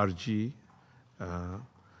SRG,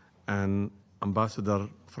 and Ambassador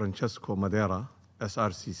Francesco Madera,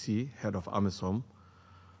 SRCC, Head of AMISOM,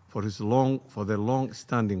 for their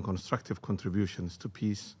long-standing constructive contributions to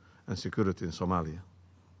peace and security in Somalia.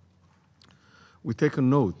 We take a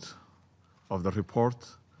note of the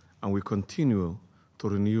report and we continue to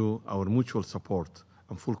renew our mutual support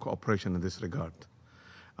and full cooperation in this regard.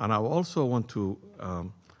 And I also want to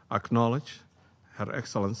acknowledge Her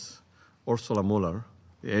Excellency Ursula Mueller,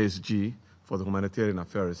 the ASG for the Humanitarian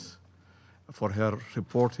Affairs, for her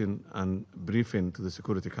reporting and briefing to the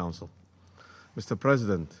Security Council. Mr.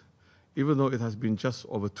 President, even though it has been just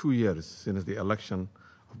over 2 years since the election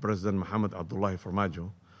of President Mohamed Abdullahi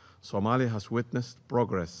FORMAJO, Somalia has witnessed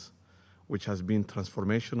progress which has been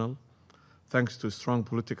transformational. Thanks to strong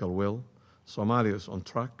political will, Somalia is on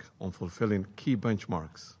track on fulfilling key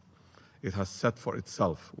benchmarks it has set for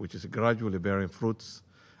itself, which is gradually bearing fruits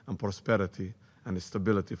and prosperity and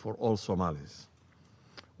stability for all Somalis.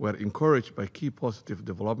 We are encouraged by key positive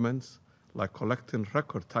developments like collecting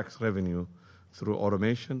record tax revenue through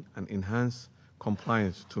automation and enhanced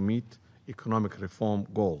compliance to meet economic reform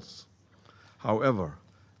goals. However,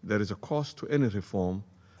 there is a cost to any reform,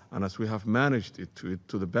 and as we have managed it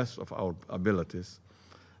to the best of our abilities,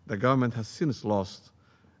 the government has since lost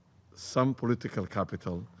some political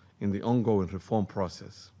capital in the ongoing reform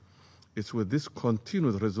process. It's with this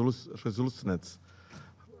continued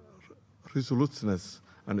resoluteness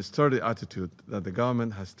and sturdy attitude that the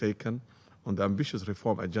government has taken on the ambitious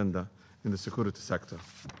reform agenda in the security sector.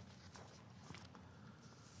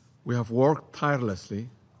 We have worked tirelessly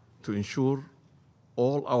to ensure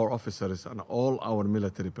all our officers and all our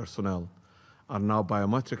military personnel are now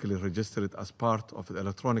biometrically registered as part of the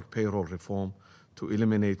electronic payroll reform to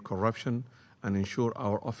eliminate corruption and ensure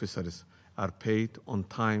our officers are paid on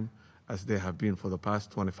time as they have been for the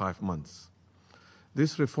past 25 months.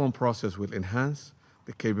 This reform process will enhance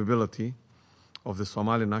the capability of the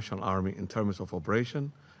Somali National Army in terms of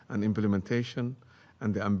operation and implementation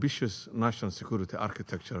and the ambitious national security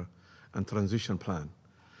architecture and transition plan.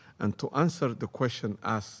 And to answer the question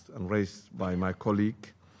asked and raised by my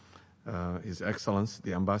colleague, His Excellency,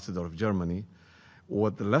 the Ambassador of Germany,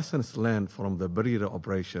 what the lessons learned from the Barira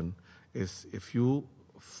operation is if you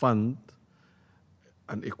fund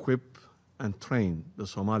and equip and train the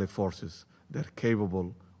Somali forces, they're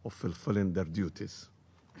capable of fulfilling their duties.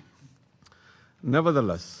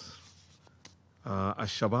 Nevertheless,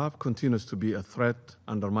 Al-Shabaab continues to be a threat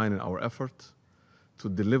undermining our efforts to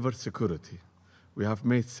deliver security. We have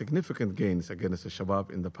made significant gains against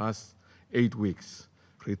Al-Shabaab in the past 8 weeks,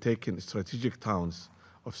 retaking strategic towns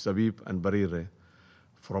of Sabib and Barire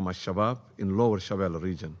from Al-Shabaab in Lower Shabelle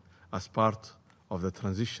region as part of the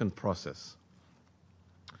transition process.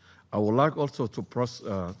 I would like also to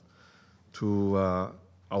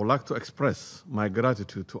express my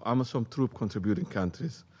gratitude to AMISOM troop contributing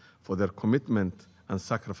countries for their commitment and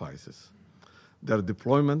sacrifices. Their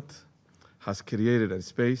deployment has created a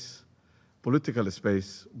space,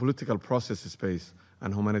 political process space,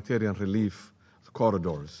 and humanitarian relief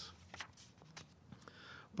corridors.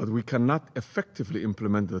 But we cannot effectively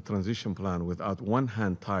implement the transition plan without one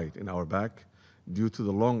hand tied in our back due to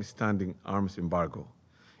the long-standing arms embargo.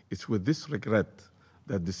 It's with this regret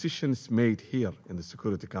that decisions made here in the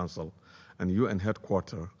Security Council and UN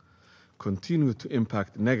headquarters continue to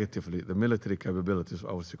impact negatively the military capabilities of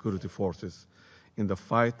our security forces in the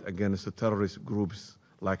fight against the terrorist groups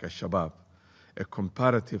like Al-Shabaab,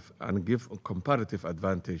 give a comparative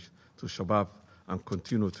advantage to Shabaab and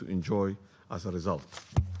continue to enjoy as a result.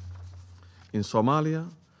 In Somalia,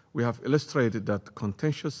 we have illustrated that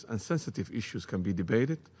contentious and sensitive issues can be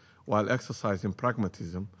debated while exercising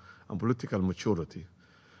pragmatism and political maturity.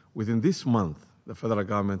 Within this month, the federal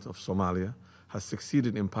government of Somalia has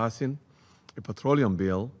succeeded in passing a petroleum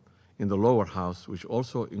bill in the lower house, which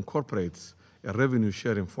also incorporates a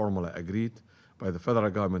revenue-sharing formula agreed by the federal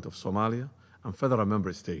government of Somalia and federal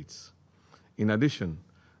member states. In addition,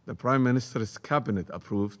 the Prime Minister's cabinet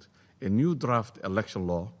approved a new draft election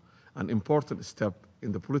law, an important step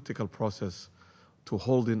in the political process to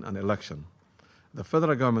holding an election. The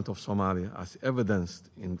federal government of Somalia, as evidenced,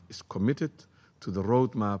 is committed to the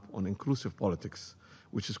roadmap on inclusive politics,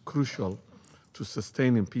 which is crucial to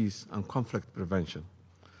sustaining peace and conflict prevention.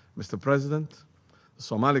 Mr. President, the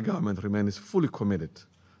Somali government remains fully committed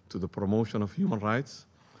to the promotion of human rights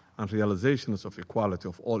and realizations of equality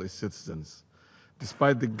of all its citizens.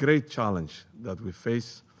 Despite the great challenge that we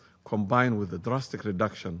face, combined with the drastic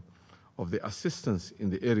reduction of the assistance in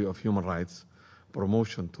the area of human rights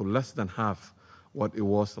promotion to less than half what it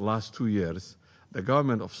was the last 2 years, the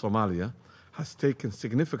government of Somalia has taken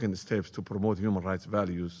significant steps to promote human rights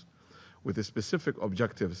values with specific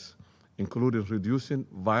objectives, including reducing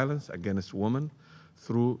violence against women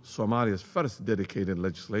through Somalia's first dedicated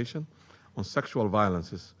legislation on sexual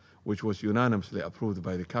violences, which was unanimously approved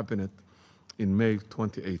by the cabinet in May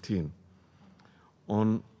 2018.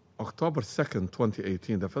 On October 2nd,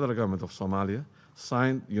 2018, the federal government of Somalia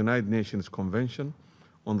signed the United Nations Convention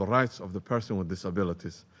on the Rights of the Person with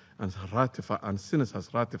Disabilities and Senate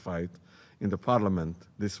has ratified in the parliament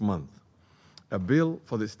this month. A bill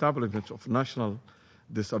for the establishment of National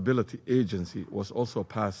Disability Agency was also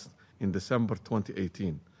passed in December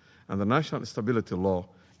 2018, and the National Stability Law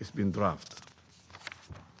is being drafted.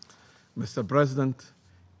 Mr. President,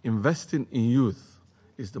 investing in youth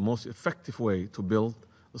is the most effective way to build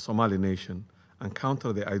the Somali nation and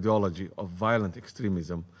counter the ideology of violent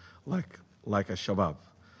extremism like Al-Shabaab.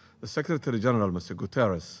 The Secretary General, Mr.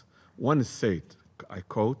 Guterres, once said, I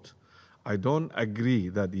quote, "I don't agree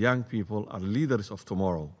that young people are leaders of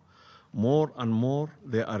tomorrow. More and more,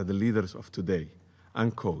 they are the leaders of today,"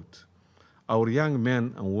 unquote. Our young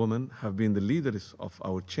men and women have been the leaders of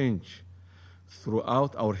our change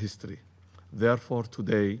throughout our history. Therefore,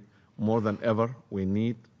 today, more than ever, we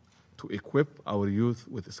need to equip our youth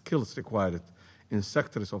with the skills required in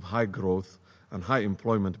sectors of high growth and high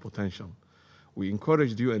employment potential. We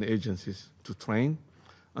encourage the UN agencies to train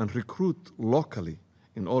and recruit locally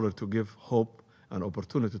in order to give hope and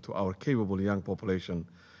opportunity to our capable young population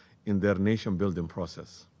in their nation-building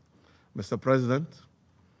process. Mr. President,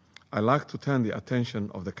 I'd like to turn the attention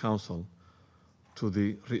of the Council to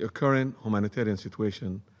the recurring humanitarian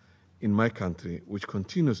situation in my country, which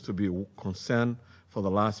continues to be a concern for the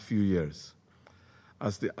last few years.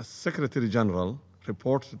 As the Secretary General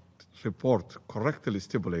report correctly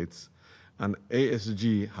stipulates, and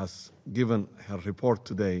ASG has given her report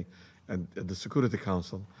today at the Security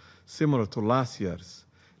Council, similar to last year's,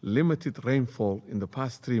 limited rainfall in the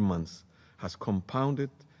past 3 months has compounded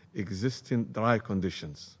existing dry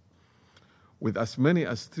conditions. With as many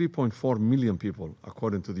as 3.4 million people,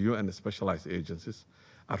 according to the UN specialized agencies,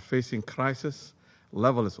 are facing crisis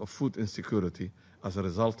levels of food insecurity as a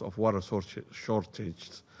result of water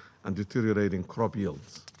shortages and deteriorating crop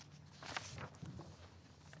yields.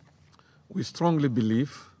 We strongly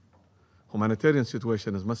believe humanitarian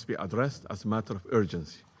situations must be addressed as a matter of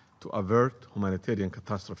urgency to avert humanitarian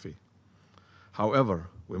catastrophe. However,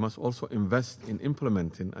 we must also invest in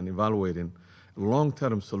implementing and evaluating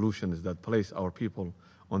long-term solutions that place our people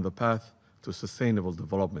on the path to sustainable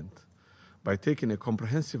development. By taking a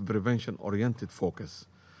comprehensive prevention-oriented focus,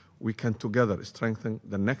 we can together strengthen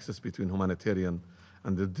the nexus between humanitarian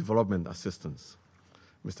and the development assistance.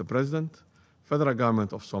 Mr. President, federal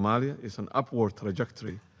government of Somalia is on upward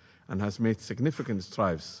trajectory and has made significant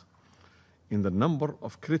strides in the number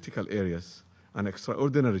of critical areas, and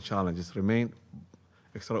extraordinary challenges remain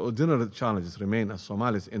as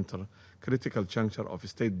Somalia's enter critical juncture of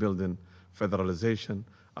state building, federalization,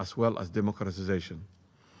 as well as democratization.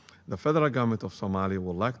 The federal government of Somalia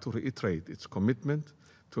would like to reiterate its commitment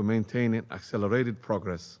to maintaining accelerated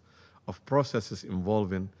progress of processes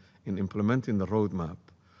involving in implementing the roadmap.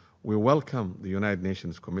 We welcome the United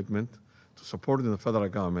Nations commitment to supporting the federal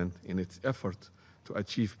government in its effort to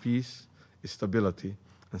achieve peace, stability,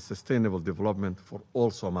 and sustainable development for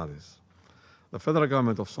all Somalis. The federal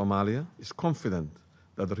government of Somalia is confident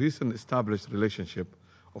that the recent established relationship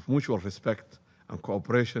of mutual respect and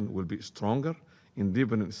cooperation will be stronger in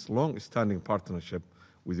deepening its long-standing partnership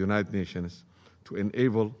with the United Nations to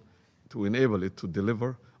enable it to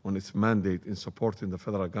deliver on its mandate in supporting the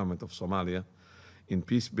federal government of Somalia in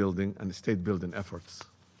peace-building and state-building efforts.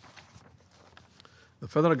 The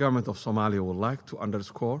federal government of Somalia would like to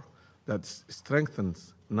underscore that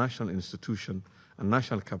strengthens national institutions and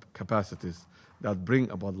national capacities that bring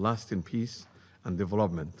about lasting peace and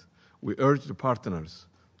development. We urge the partners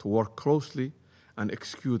to work closely and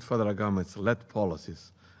execute federal government's led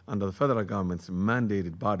policies under the federal government's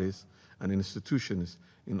mandated bodies and institutions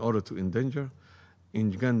in order to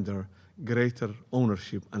engender greater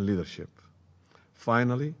ownership and leadership.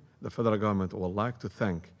 Finally, the federal government would like to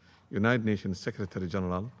thank United Nations Secretary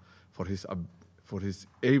General for his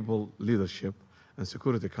able leadership and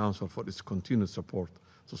Security Council for its continued support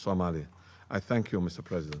to Somalia. I thank you, Mr.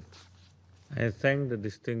 President. I thank the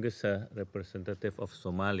distinguished representative of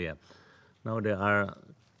Somalia. Now there are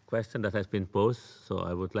questions that has been posed, so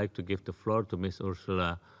I would like to give the floor to Ms.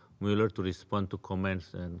 Ursula Mueller to respond to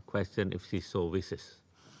comments and questions if she so wishes.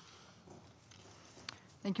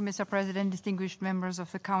 Thank you, Mr. President, distinguished members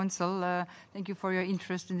of the Council. Thank you for your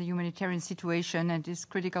interest in the humanitarian situation at this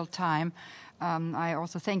critical time. I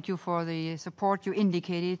also thank you for the support you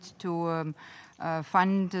indicated to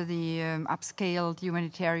fund the upscaled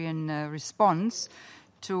humanitarian response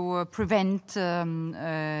to prevent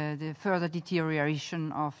the further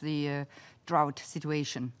deterioration of the drought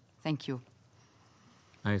situation. Thank you.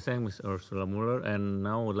 I thank Ms. Ursula Mueller, and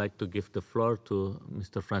now I would like to give the floor to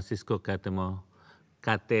Mr. Francisco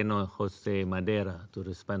Cateno Jose Madera to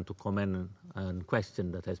respond to comment and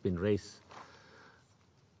question that has been raised.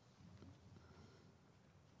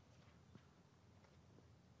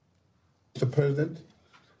 Mr. President,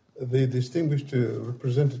 the distinguished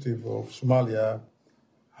representative of Somalia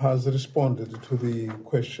has responded to the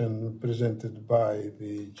question presented by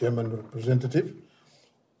the German representative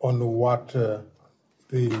on what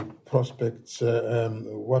the prospects,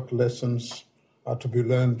 what lessons are to be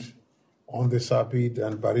learned on the Sabid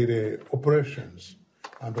and Barire operations,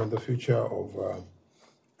 and on the future of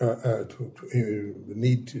the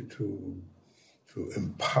need to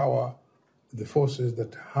empower the forces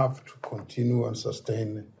that have to continue and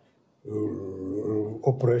sustain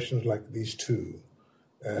operations like these two.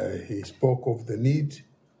 He spoke of the need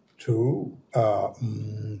to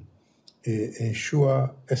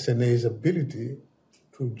ensure SNA's ability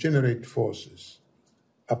to generate forces,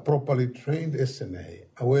 a properly trained SNA,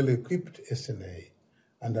 a well-equipped SNA,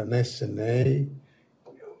 and an SNA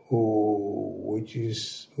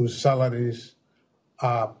whose salaries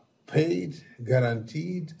are paid,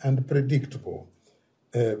 guaranteed, and predictable.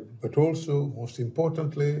 But also, most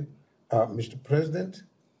importantly, Mr. President,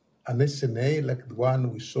 an SNA like the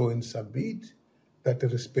one we saw in Sabid, that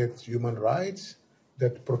respects human rights,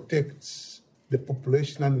 that protects the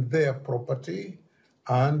population and their property,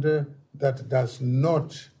 and that does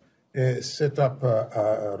not set up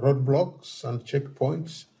roadblocks and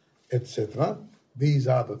checkpoints, etc. These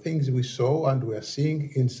are the things we saw and we are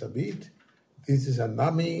seeing in Sabid. This is an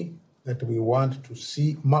army that we want to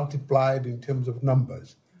see multiplied in terms of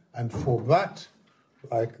numbers. And for that,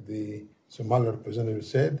 like the Somali representative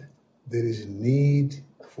said, there is a need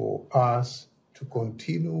for us to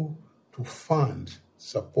continue to fund,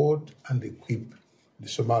 support, and equip the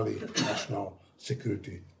Somali National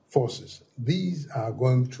Security Forces. These are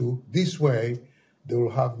going to, this way, they will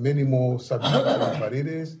have many more subjects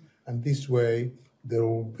barriers, and this way there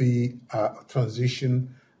will be a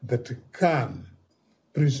transition that can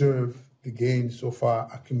preserve the gains so far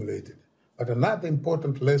accumulated. But another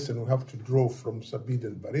important lesson we have to draw from Sabid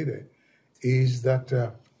and Barire is that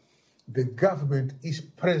the government is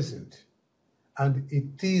present and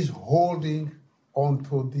it is holding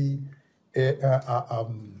onto the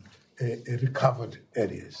recovered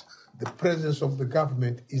areas. The presence of the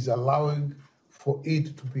government is allowing for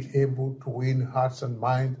it to be able to win hearts and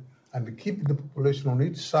minds and keep the population on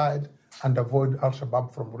its side and avoid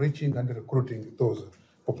Al-Shabaab from reaching and recruiting those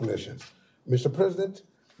populations. Mr. President,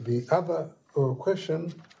 the other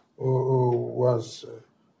question was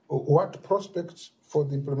what prospects for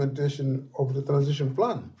the implementation of the transition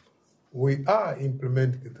plan? We are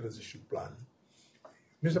implementing the transition plan.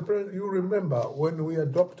 Mr. President, you remember when we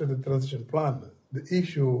adopted the transition plan, the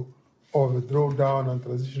issue of the drawdown and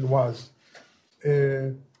transition was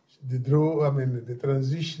the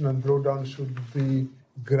transition and drawdown should be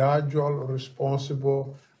gradual,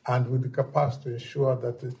 responsible, and with the capacity to ensure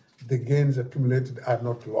that the gains accumulated are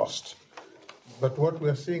not lost. But what we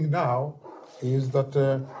are seeing now is that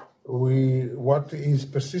what is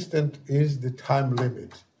persistent is the time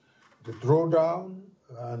limit. The drawdown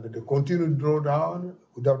and the continued drawdown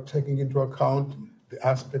without taking into account the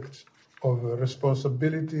aspects of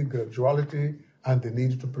responsibility, graduality, and the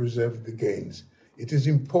need to preserve the gains. It is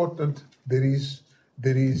important there is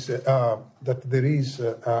a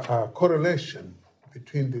correlation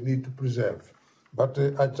between the need to preserve. But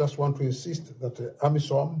I just want to insist that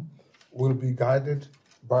AMISOM will be guided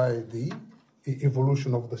by the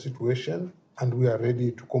evolution of the situation, and we are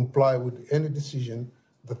ready to comply with any decision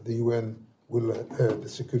that the UN will, the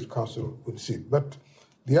Security Council will seek. But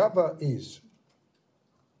the other is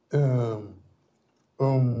there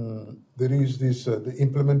is this the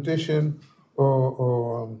implementation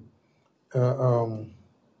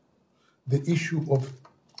the issue of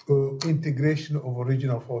integration of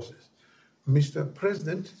regional forces. Mr.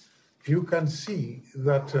 President, you can see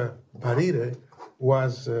that Barire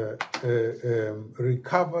was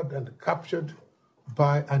recovered and captured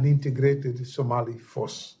by an integrated Somali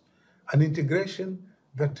force, an integration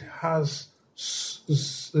that has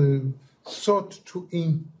sought to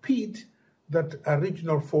impede that a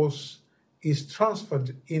regional force is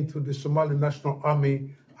transferred into the Somali National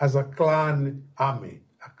Army as a clan army,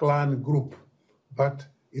 a clan group, but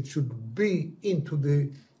it should be into the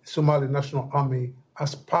Somali National Army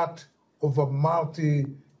as part of a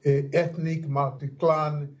multi-ethnic,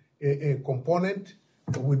 multi-clan component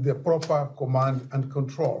with the proper command and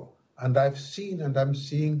control. And I've seen and I'm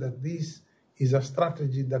seeing that this is a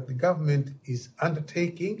strategy that the government is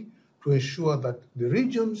undertaking to ensure that the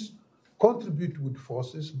regions contribute with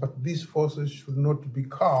forces, but these forces should not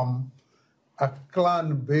become a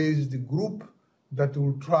clan-based group that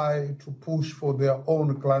will try to push for their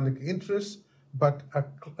own clanic interests, but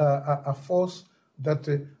a force that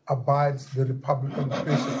abides the Republican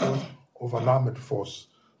principles of an armed force.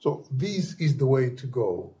 So this is the way to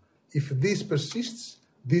go. If this persists,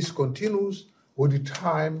 this continues, with the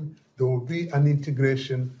time there will be an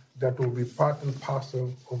integration that will be part and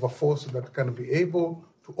parcel of a force that can be able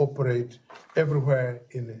to operate everywhere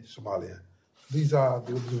in Somalia. These are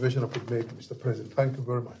the observations I could make, Mr. President. Thank you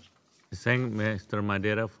very much. Thank Mr.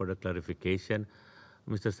 Madera for the clarification.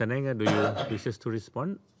 Mr. Senenga, do you wish to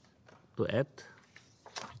respond, to add?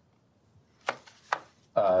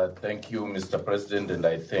 Thank you, Mr. President, and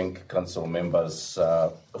I thank Council members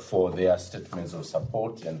for their statements of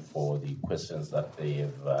support and for the questions that they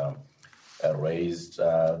have raised.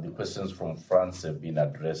 The questions from France have been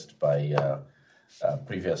addressed by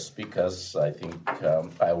previous speakers. I think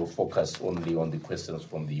I will focus only on the questions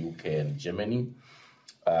from the UK and Germany.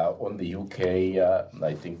 On the UK,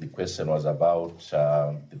 I think the question was about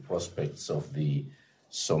the prospects of the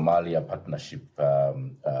Somalia Partnership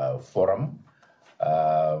Forum.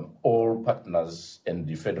 All partners and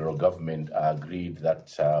the federal government agreed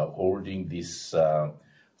that holding this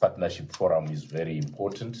partnership forum is very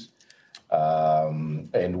important,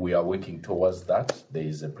 and we are working towards that. There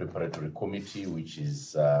is a preparatory committee which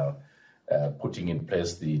is putting in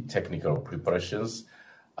place the technical preparations.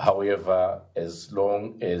 However, as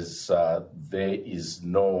long as there is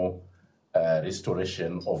no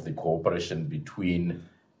restoration of the cooperation between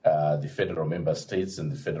the federal member states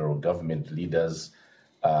and the federal government leaders,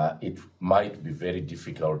 it might be very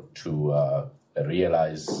difficult to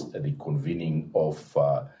realize the convening of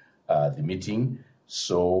the meeting.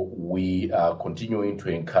 So we are continuing to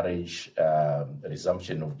encourage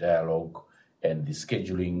resumption of dialogue and the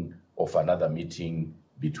scheduling of another meeting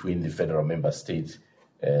between the federal member state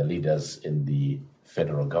leaders and the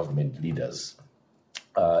federal government leaders.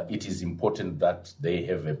 It is important that they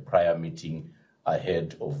have a prior meeting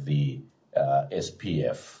ahead of the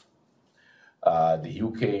SPF. The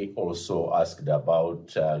UK also asked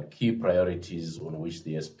about key priorities on which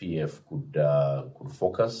the SPF could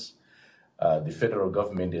focus. The federal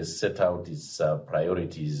government has set out its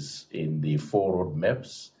priorities in the 4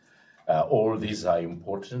 roadmaps. All these are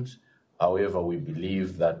important. However, we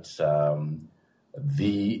believe that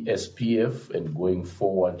the SPF and going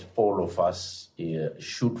forward, all of us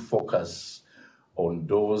should focus on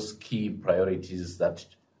those key priorities that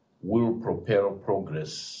will propel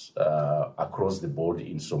progress across the board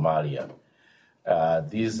in Somalia.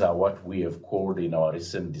 These are what we have called in our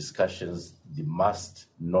recent discussions the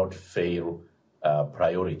must-not-fail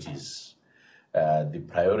priorities. The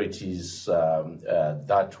priorities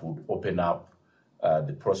that would open up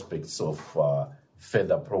the prospects of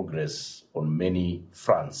further progress on many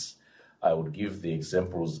fronts. I would give the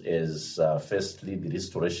examples as, firstly, the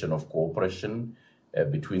restoration of cooperation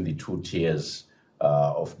between the two tiers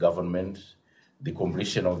of government, the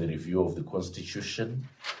completion of the review of the Constitution,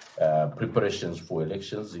 preparations for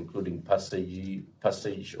elections, including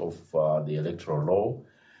passage of the electoral law,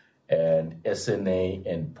 and SNA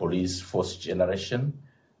and police force generation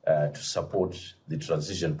to support the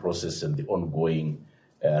transition process and the ongoing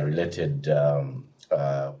related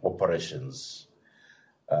operations.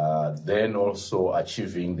 Then also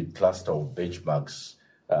achieving the cluster of benchmarks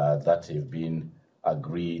that have been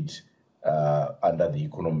agreed under the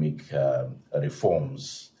economic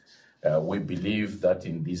reforms. We believe that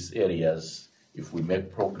in these areas, if we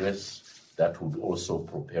make progress, that would also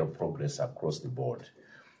propel progress across the board.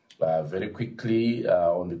 Very quickly,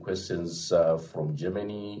 on the questions from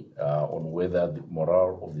Germany on whether the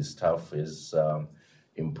morale of the staff is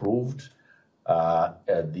improved.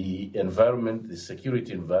 The environment, the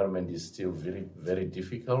security environment is still very, very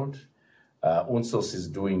difficult. UNSOS is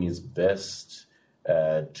doing its best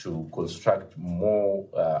to construct more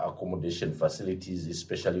accommodation facilities,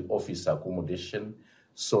 especially office accommodation,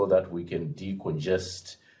 so that we can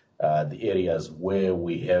decongest the areas where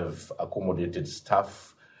we have accommodated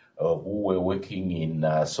staff who were working in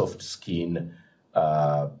soft skin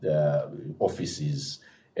offices,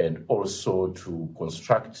 and also to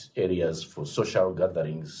construct areas for social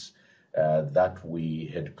gatherings that we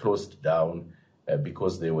had closed down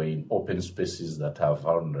because they were in open spaces that are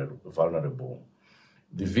vulnerable.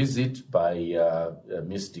 The visit by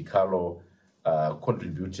Ms. DiCarlo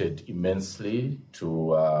contributed immensely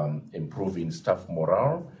to improving staff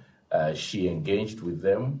morale. She engaged with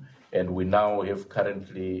them, and we now have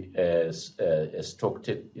currently a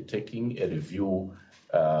stock-taking, a review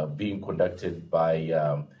being conducted by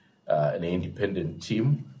an independent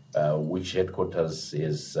team, which headquarters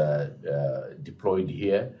is deployed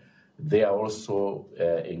here. They are also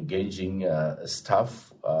engaging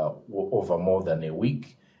staff over more than a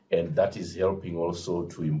week, and that is helping also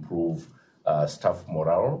to improve staff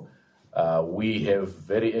morale. We have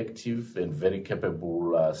very active and very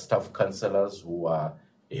capable staff counselors who are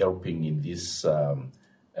helping in this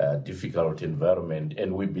difficult environment,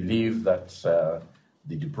 and we believe that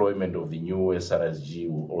the deployment of the new SRSG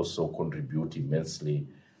will also contribute immensely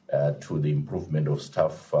to the improvement of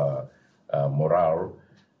staff morale.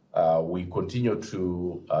 We continue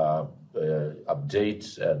to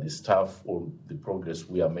update the staff on the progress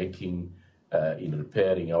we are making in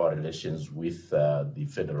repairing our relations with the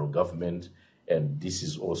federal government, and this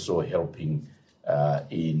is also helping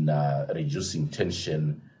in reducing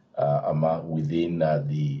tension within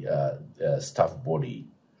the staff body.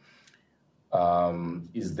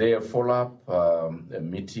 Is there a follow-up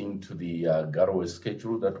meeting to the Garowe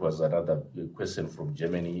schedule? That was another question from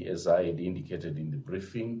Germany. As I had indicated in the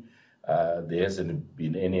briefing, there hasn't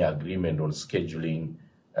been any agreement on scheduling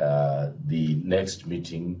the next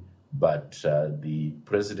meeting, but the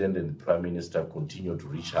President and the Prime Minister continue to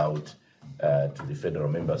reach out to the federal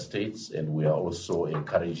member states, and we are also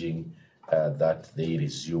encouraging that they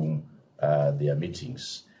resume their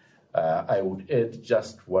meetings. I would add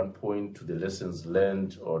just one point to the lessons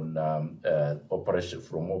learned on Operation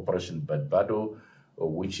Badbado,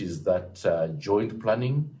 which is that joint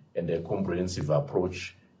planning and a comprehensive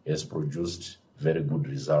approach has produced very good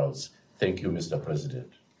results. Thank you, Mr.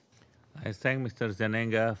 President. I thank Mr.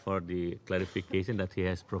 Zenenga for the clarification that he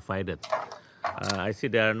has provided. I see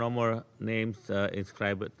there are no more names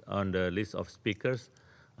inscribed on the list of speakers.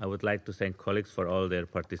 I would like to thank colleagues for all their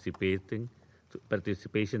participation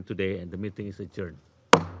today, and the meeting is adjourned.